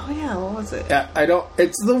 Oh yeah, what was it? Yeah, I don't,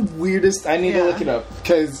 it's the weirdest, I need to look it up,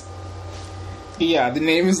 because, yeah, the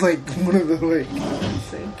name is like one of the, like, Let's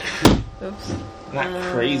see. Oops. not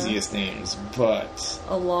craziest names, but...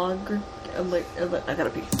 I gotta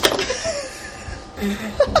pee.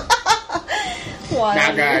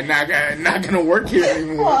 Why? Not gonna work here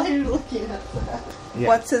anymore. Why are you looking at that? Yeah.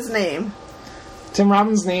 What's his name? Tim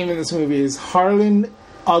Robbins' name in this movie is Harlan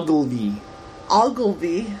Ogilvy.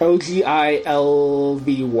 Ogilvy.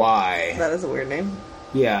 Ogilvy. That is a weird name.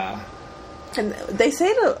 Yeah. And they say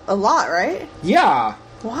it a lot, right? Yeah.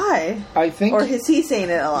 Why? I think... Or is he saying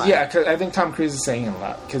it a lot? Yeah, cause I think Tom Cruise is saying it a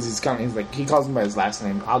lot. Because he's like, he calls him by his last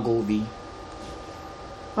name, Ogilvy.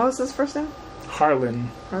 What was his first name? Harlan.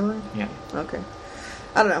 Harlan? Yeah. Okay.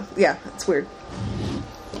 I don't know. Yeah, it's weird.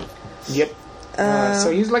 Yep.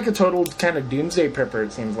 So he's like a total kind of doomsday prepper,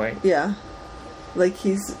 it seems like. Yeah. Like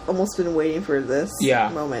he's almost been waiting for this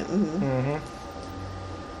moment. Mm-hmm. Mm-hmm.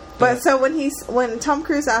 But so when Tom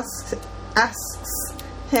Cruise asks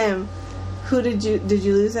him, "Who did you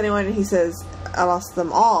lose anyone?" and he says, "I lost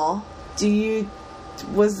them all."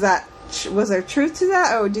 Was there truth to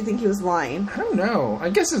that, or do you think he was lying? I don't know. I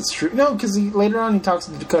guess it's true. No, because later on he talks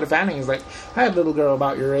to Dakota Fanning. He's like, "I had a little girl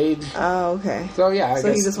about your age." Oh, okay. So yeah, I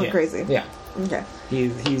guess, he just went crazy. Yeah. Okay.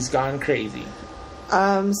 He's gone crazy.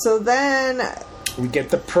 So then We get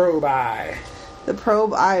the probe eye. the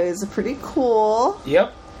probe eye is pretty cool.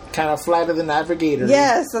 Yep. Kind of Flight of the Navigator.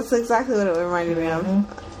 Yes, that's exactly what it reminded me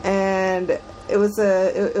of. And it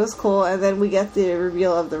was cool. And then we get the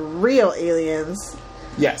reveal of the real aliens.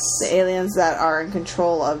 Yes. The aliens that are in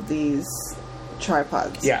control of these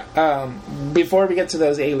tripods. Yeah. Before we get to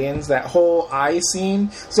those aliens, that whole eye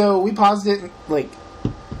scene. So we paused it like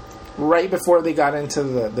right before they got into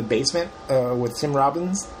the basement with Tim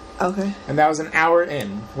Robbins. Okay. And that was an hour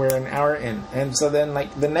in. We're an hour in. And so then,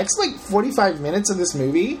 like, the next, 45 minutes of this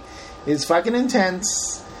movie is fucking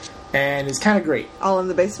intense. and it's kind of great. All in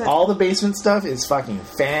the basement? All the basement stuff is fucking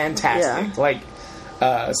fantastic. Yeah. Like,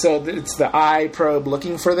 so it's the eye probe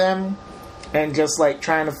looking for them, and just like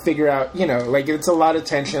trying to figure out, you know, like it's a lot of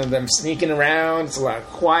tension of them sneaking around. It's a lot of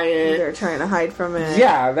quiet. They're trying to hide from it.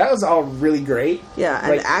 Yeah, that was all really great. Yeah, and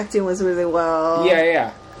like, the acting was really well.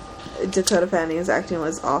 Yeah. Dakota Fanning's acting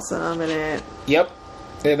was awesome in it. Yep.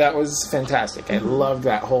 Yeah, that was fantastic. I loved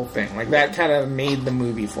that whole thing. Like, that kind of made the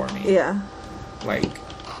movie for me. Yeah. Like,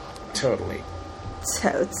 totally.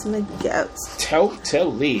 Totes my goats.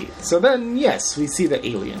 Totally. So then, yes, we see the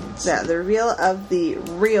aliens. Yeah, the reveal of the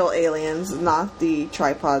real aliens, not the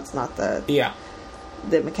tripods, not the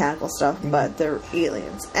mechanical stuff, but the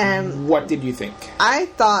aliens. And what did you think? I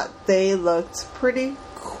thought they looked pretty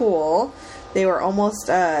cool. They were almost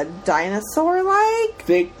dinosaur-like.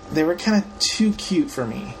 They were kind of too cute for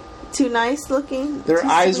me. Too nice looking. Their too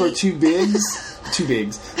eyes sweet. were too big. Too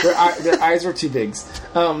big. Their eyes were too big.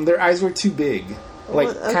 Their eyes were too big. Like,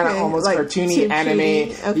 Okay, kind of almost like cartoony, too anime.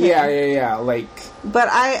 cutie. Okay. Yeah. Like, But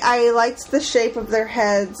I liked the shape of their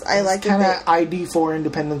heads. I liked kind it. of ID4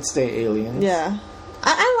 Independence Day aliens. Yeah.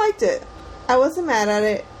 I liked it. I wasn't mad at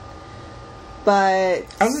it. But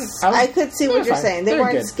I could see what you're saying. They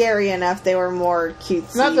weren't scary enough. They were more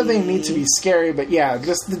cutesy. Not that they need to be scary, but yeah,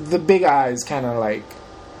 just the big eyes kind of like...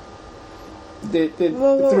 They threw me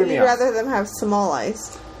off. You'd rather them have small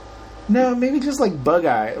eyes. No, maybe just like bug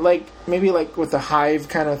eye. Like, maybe like with the hive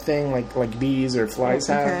kind of thing, like bees or flies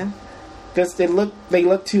have. Because they look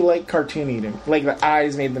too like cartoony to me. Like the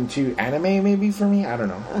eyes made them too anime maybe for me. I don't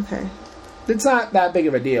know. Okay. It's not that big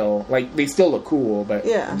of a deal. Like, they still look cool, but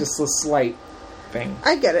just a slight thing.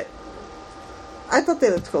 I get it. I thought they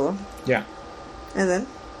looked cool. Yeah. And then?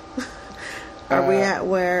 Are we at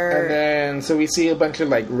where... And then, so we see a bunch of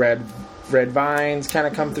like red vines kind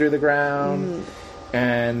of come through the ground.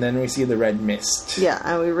 And then we see the red mist. Yeah,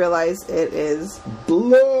 and we realize it is...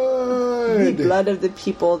 blood! The blood of the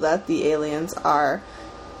people that the aliens are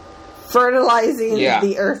fertilizing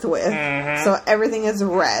the earth with. So everything is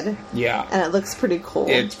red. Yeah. And it looks pretty cool.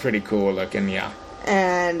 It's pretty cool looking, yeah.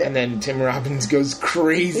 And then Tim Robbins goes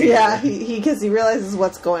crazy. Yeah, because he realizes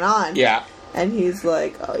what's going on. Yeah. And he's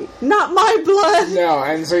like, oh, not my blood! No,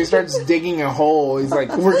 and so he starts digging a hole. He's like,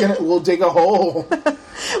 we'll dig a hole.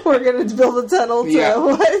 We're gonna build a tunnel to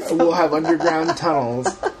what? We'll have underground tunnels.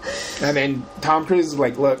 And then Tom Cruise is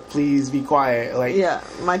like, look, please be quiet. Like, yeah,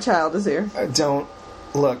 my child is here.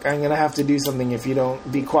 Look, I'm gonna have to do something if you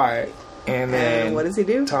don't be quiet. And then what does he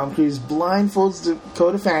do? Tom Cruise blindfolds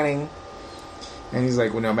Dakota Fanning. And he's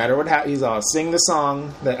like, well, no matter what happens, he's all sing the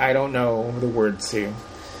song that I don't know the words to.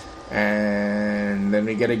 And then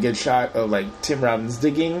we get a good shot of like Tim Robbins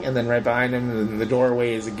digging, and then right behind him in the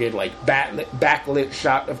doorway is a good like backlit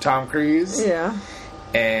shot of Tom Cruise. Yeah.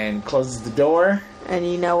 And closes the door. And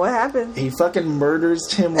you know what happens? He fucking murders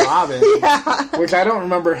Tim Robbins. Which I don't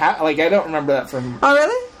remember I don't remember that from... Oh,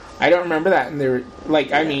 really? I don't remember that. And they were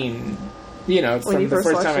like, I mean, you know, from the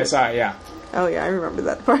first time I saw it, yeah. Oh, yeah, I remember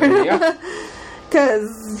that part. Yeah.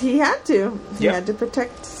 Because he had to. He had to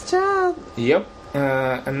protect his child. Yep.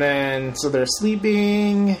 And then, so they're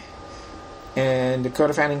sleeping, and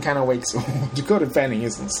Dakota Fanning kind of wakes. Dakota Fanning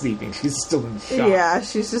isn't sleeping; she's still in shock. Yeah,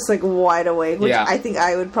 she's just like wide awake, which I think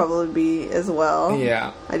I would probably be as well.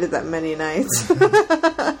 Yeah, I did that many nights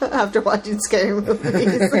after watching scary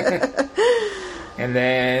movies. And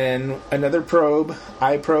then another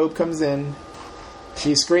eye probe comes in.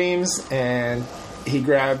 She screams, and he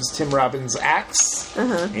grabs Tim Robbins' axe.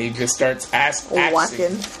 And he just starts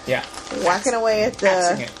whacking. Yeah, whacking away at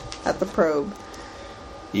the probe.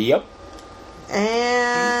 Yep.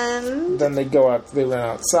 And then they go out. They went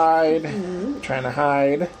outside, trying to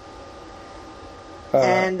hide.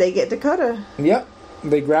 And they get Dakota. Yep.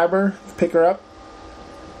 They grab her, pick her up,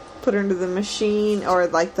 put her into the machine or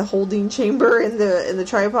like the holding chamber in the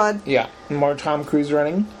tripod. Yeah. More Tom Cruise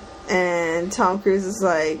running. And Tom Cruise is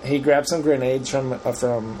like... He grabs some grenades from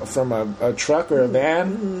a truck or a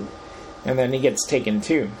van, and then he gets taken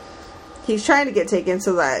too. He's trying to get taken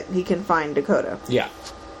so that he can find Dakota. Yeah.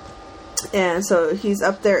 And so he's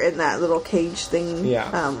up there in that little cage thing,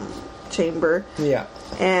 chamber. Yeah.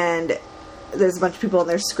 And there's a bunch of people in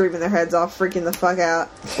there screaming their heads off, freaking the fuck out.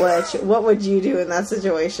 What would you do in that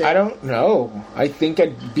situation? I don't know. I think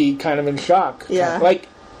I'd be kind of in shock. Yeah. Like,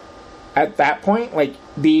 at that point, like,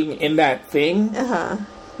 being in that thing...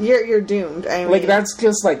 You're doomed. I mean, like, that's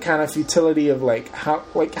just, like, kind of futility of, like, how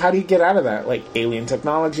do you get out of that? Like, alien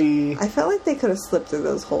technology... I felt like they could have slipped through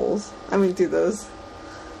those holes. I mean, through those...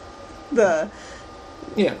 Yeah.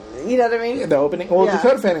 You know what I mean? Yeah, the opening... Well,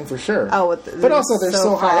 Dakota Fanning, for sure. Oh, but also, they're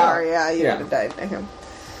so high up. Yeah, you would have died. Okay.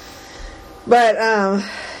 But,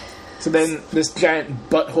 So then this giant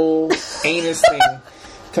butthole anus thing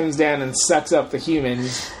comes down and sucks up the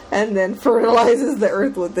humans. And then fertilizes the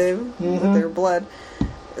earth with them, with their blood.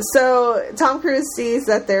 So Tom Cruise sees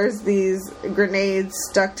that there's these grenades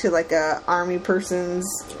stuck to like a army person's...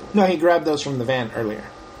 No, he grabbed those from the van earlier.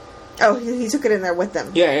 Oh, he took it in there with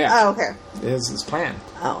them. Yeah. Oh, okay. It was his plan.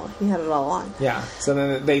 Oh, he had it all along. Yeah. So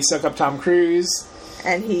then they suck up Tom Cruise.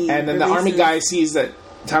 And then the army guy sees that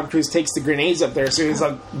Tom Cruise takes the grenades up there, so he's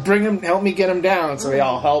like, "Bring him, help me get him down." So they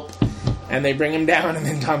all help, and they bring him down, and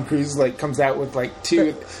then Tom Cruise like comes out with like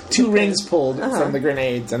two rings pulled from the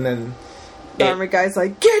grenades, and then the army guy's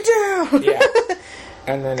like, "Get down!" Yeah,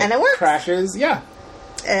 and then it works. Crashes. Yeah,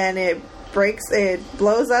 and it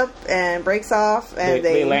blows up and breaks off, and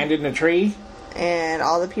they landed in a tree, and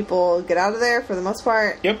all the people get out of there for the most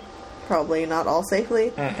part. Yep, probably not all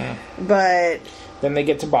safely, but then they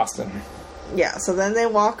get to Boston. Yeah, so then they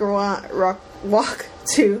walk to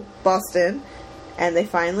Boston, and they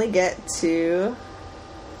finally get to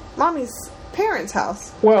Mommy's parents'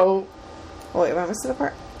 house. Well... Oh, wait, am I missing a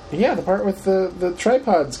part? Yeah, the part with the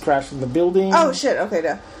tripods crashing the building. Oh, shit, okay,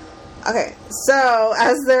 no. Okay, so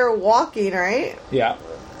as they're walking, right? Yeah.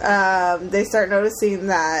 They start noticing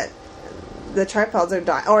that the tripods are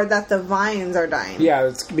dying, or that the vines are dying. Yeah,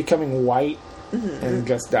 it's becoming white and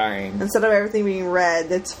just dying. Instead of everything being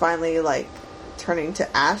red, it's finally, like, turning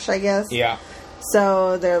to ash, I guess. Yeah.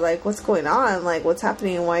 So they're like, what's going on? Like, what's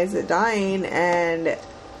happening? Why is it dying? And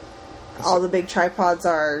all the big tripods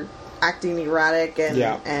are acting erratic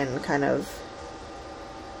and kind of...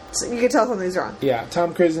 So you can tell something's wrong. Yeah,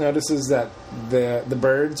 Tom Cruise notices that the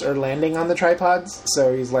birds are landing on the tripods,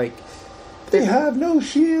 so he's like, they have no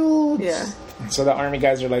shields! Yeah. So the army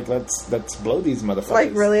guys are like, let's blow these motherfuckers.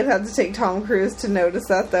 Like, really, it had to take Tom Cruise to notice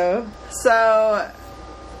that, though. So...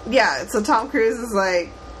 Yeah, so Tom Cruise is like,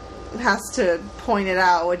 has to point it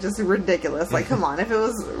out, which is ridiculous. Like, come on, if it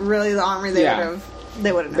was really the army,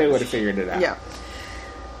 they would have figured it out. Yeah.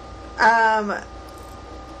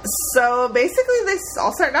 So basically, they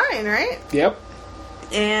all start dying, right? Yep.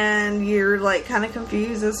 And you're like kind of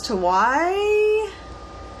confused as to why.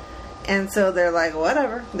 And so they're like,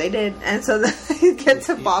 whatever, they did. And so they get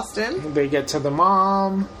to Boston. They get to the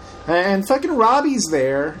mom, and fucking Robbie's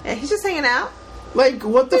there. And he's just hanging out. Like,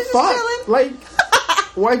 what the fuck? Chilling. Like,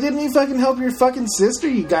 why didn't you fucking help your fucking sister,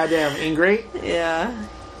 you goddamn ingrate? Yeah.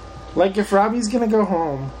 Like, if Robbie's gonna go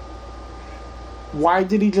home, why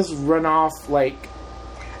did he just run off, like...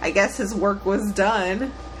 I guess his work was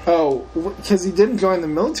done. Oh, because he didn't join the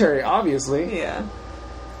military, obviously. Yeah.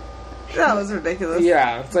 That was ridiculous.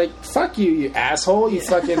 Yeah, it's like, fuck you, you asshole. You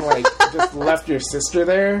fucking, like, just left your sister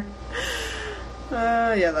there.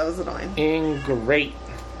 Yeah, that was annoying. Ingrate.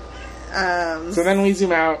 So then we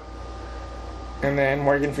zoom out, and then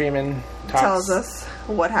Morgan Freeman tells us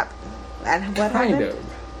what happened. And what happened? Kind of.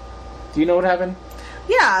 Do you know what happened?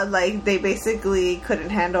 Yeah, like, they basically couldn't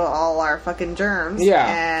handle all our fucking germs.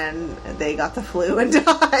 Yeah. And they got the flu and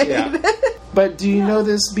died. Yeah. But do you know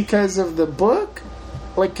this because of the book?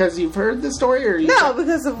 Like, because you've heard the story? Or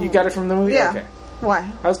because of... You got it from the movie? Yeah. Okay.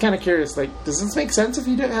 Why? I was kind of curious, like, does this make sense if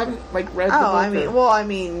you haven't, like, read the book? I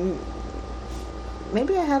mean...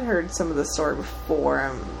 Maybe I had heard some of the story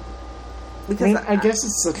before. Because I guess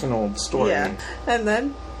it's such an old story. Yeah. And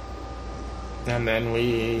then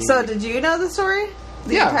we... So, did you know the story?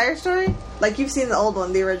 The entire story? Like, you've seen the old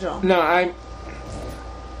one, the original? No, I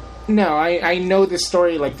know the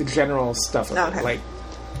story, like, the general stuff of it. Like,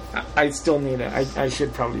 I still need it. I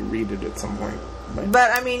should probably read it at some point.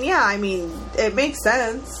 But I mean, it makes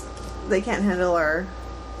sense. They can't handle our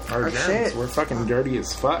germs. Shit. We're fucking dirty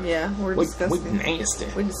as fuck. Yeah, we're disgusting. We're nasty.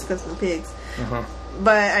 We're disgusting pigs. Uh-huh.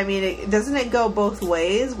 But, I mean, doesn't it go both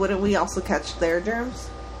ways? Wouldn't we also catch their germs?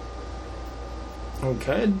 We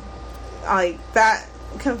could. Like, that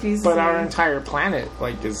confuses me. But our entire planet,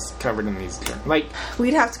 like, is covered in these germs. Like,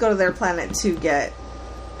 we'd have to go to their planet to get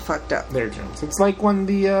fucked up. Their germs. It's like when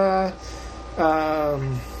the, oh,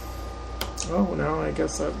 no, I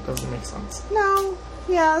guess that doesn't make sense. No.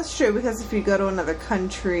 Yeah, that's true, because if you go to another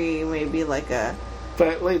country, maybe like a...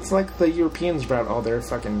 But it's like the Europeans brought all their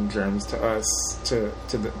fucking germs to us, to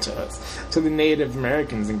the Native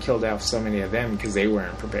Americans, and killed off so many of them because they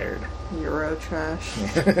weren't prepared. Euro trash.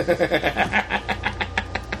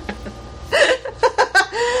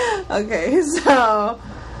 Okay, so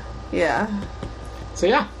yeah. So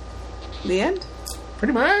yeah. The end?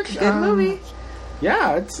 Pretty much. Good movie.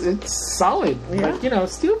 Yeah, it's solid. Yeah. Like, you know,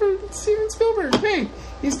 Steven Spielberg, hey,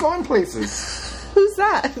 he's going places. Who's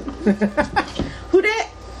that? Who did?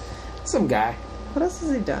 Some guy. What else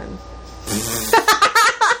has he done?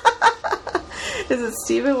 Is it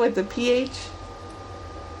Steven with the PH?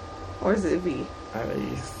 Or is it V? I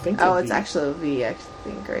think Oh, it's actually a V, I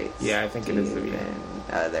think, right? Yeah, I think it is a V.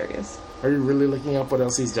 Oh, there he is. Are you really looking up what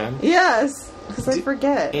else he's done? Yes, because I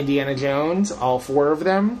forget. Indiana Jones, all 4 of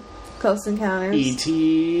them. Close Encounters.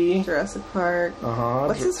 E.T. Jurassic Park.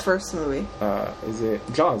 What's his first movie? Is it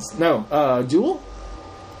Jaws? No, Duel?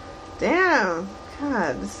 Damn.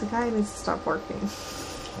 God, this guy needs to stop working.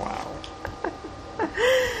 Wow.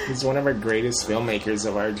 He's one of our greatest filmmakers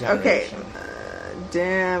of our generation. Okay.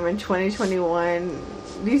 Damn, in 2021.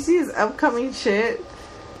 Do you see his upcoming shit?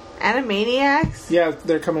 Animaniacs? Yeah,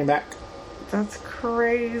 they're coming back. That's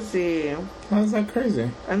crazy. How's that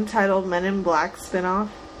crazy? Untitled Men in Black spinoff.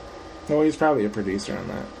 Well, he's probably a producer on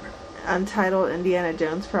that. Untitled Indiana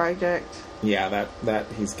Jones project. Yeah, that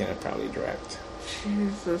he's gonna probably direct.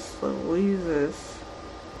 Jesus Louises.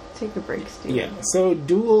 Take a break, Steve. Yeah, so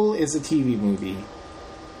Duel is a TV movie,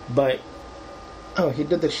 but he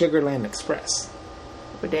did the Sugarland Express.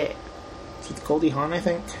 With it. It's with Goldie Hawn, I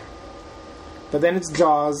think. But then it's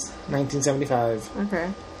Jaws, 1975.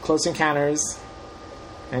 Okay. Close Encounters,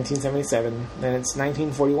 1977. Then it's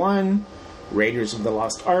 1941, Raiders of the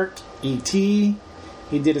Lost Ark, E.T.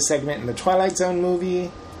 He did a segment in the Twilight Zone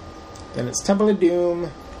movie. Then it's Temple of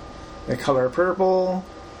Doom, The Color Purple,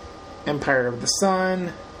 Empire of the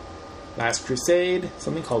Sun, Last Crusade,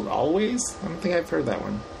 something called Always. I don't think I've heard that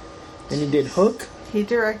one. Then he did Hook. He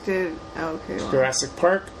directed... Jurassic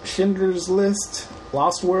Park, Schindler's List,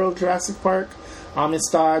 Lost World, Jurassic Park,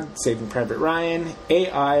 Amistad, Saving Private Ryan,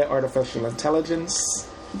 AI, Artificial Intelligence.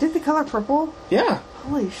 He did The Color Purple? Yeah.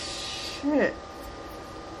 Holy shit.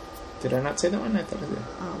 Did I not say that one? I thought I did.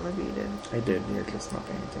 Oh, maybe you did. I did. You're just not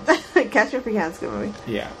paying attention. Catch Me If You Can's a good movie.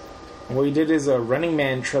 Yeah. What we did is a Running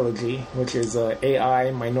Man trilogy, which is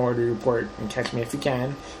AI, Minority Report, and Catch Me If You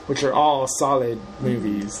Can, which are all solid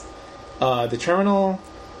movies. The Terminal,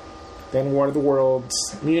 then War of the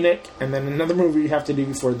Worlds, Munich, and then another movie you have to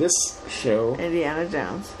do for this show. Indiana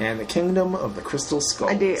Jones. And The Kingdom of the Crystal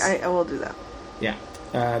Skulls. I will do that. Yeah.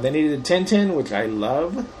 Then he did Tintin, which I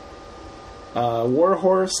love. War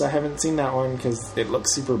Horse, I haven't seen that one because it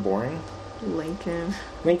looks super boring. Lincoln,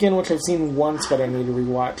 which I've seen once, but I need to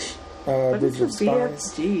rewatch. Bridge of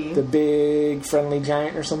Spies. BFG? The Big Friendly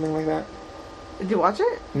Giant or something like that. Did you watch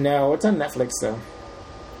it? No, it's on Netflix though.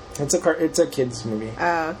 It's a kids movie.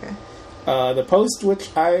 Oh, okay. The Post,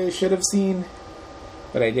 which I should have seen,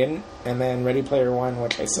 but I didn't, and then Ready Player One,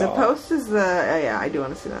 which I saw. The Post is yeah, I do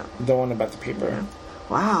want to see that. The one about the paper. Yeah.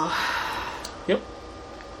 Wow. Yep.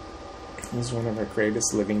 He's one of our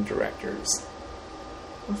greatest living directors.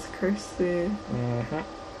 That's crazy.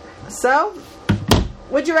 Mm-hmm. So,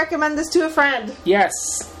 would you recommend this to a friend?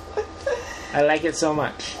 Yes. I like it so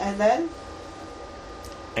much. And then?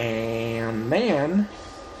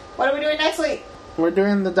 What are we doing next week? We're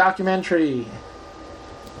doing the documentary.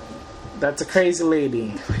 That's a Crazy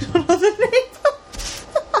Lady. We don't know the name.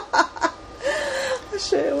 Oh,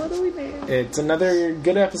 shit, what do we name? It's another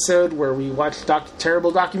good episode where we watch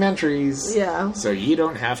terrible documentaries. Yeah. So you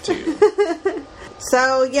don't have to.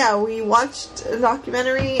 So, yeah, we watched a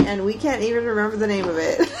documentary and we can't even remember the name of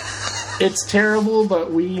it. It's terrible,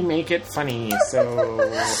 but we make it funny. So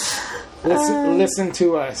listen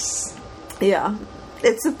to us. Yeah.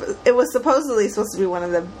 It was supposedly supposed to be one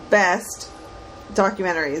of the best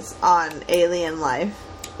documentaries on alien life.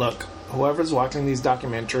 Look, whoever's watching these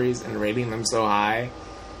documentaries and rating them so high,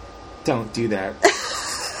 don't do that.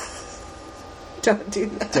 Don't do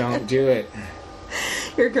that. Don't do it.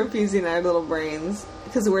 You're confusing our little brains.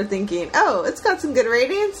 Because we're thinking, oh, it's got some good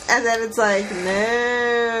ratings. And then it's like,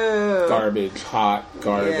 no. Garbage. Hot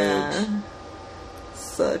garbage. Yeah.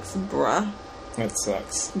 Sucks, bruh. That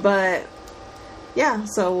sucks. But, yeah,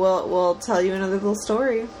 so we'll tell you another little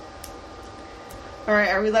story. Alright,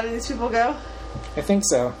 are we letting these people go? I think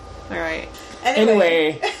so. Alright.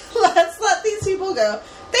 Anyway. Let's let these people go.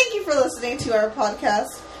 Thank you for listening to our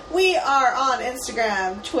podcast. We are on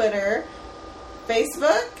Instagram, Twitter,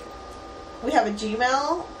 Facebook. We have a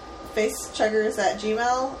Gmail,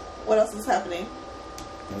 facechuggers@gmail. What else is happening?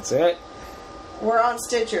 That's it. We're on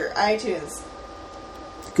Stitcher, iTunes,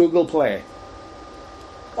 Google Play.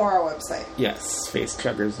 or our website. Yes,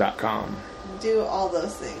 facechuggers.com. Do all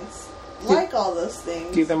those things. Like all those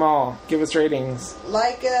things. Do them all. Give us ratings.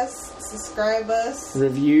 Like us, subscribe us,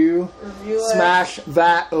 Review us. Smash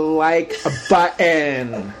that like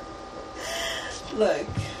button. Look,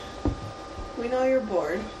 we know you're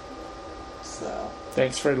bored. So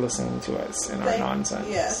thanks for listening to us and our nonsense.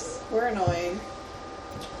 Yes, we're annoying.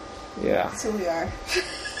 Yeah. That's who we are.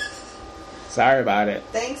 Sorry about it.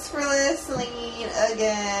 Thanks for listening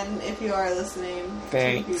again, if you are listening.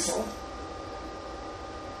 Thanks. To the people.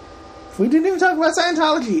 We didn't even talk about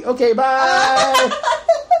Scientology. Okay, bye.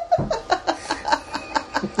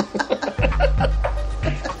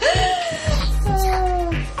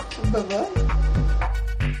 Bye-bye.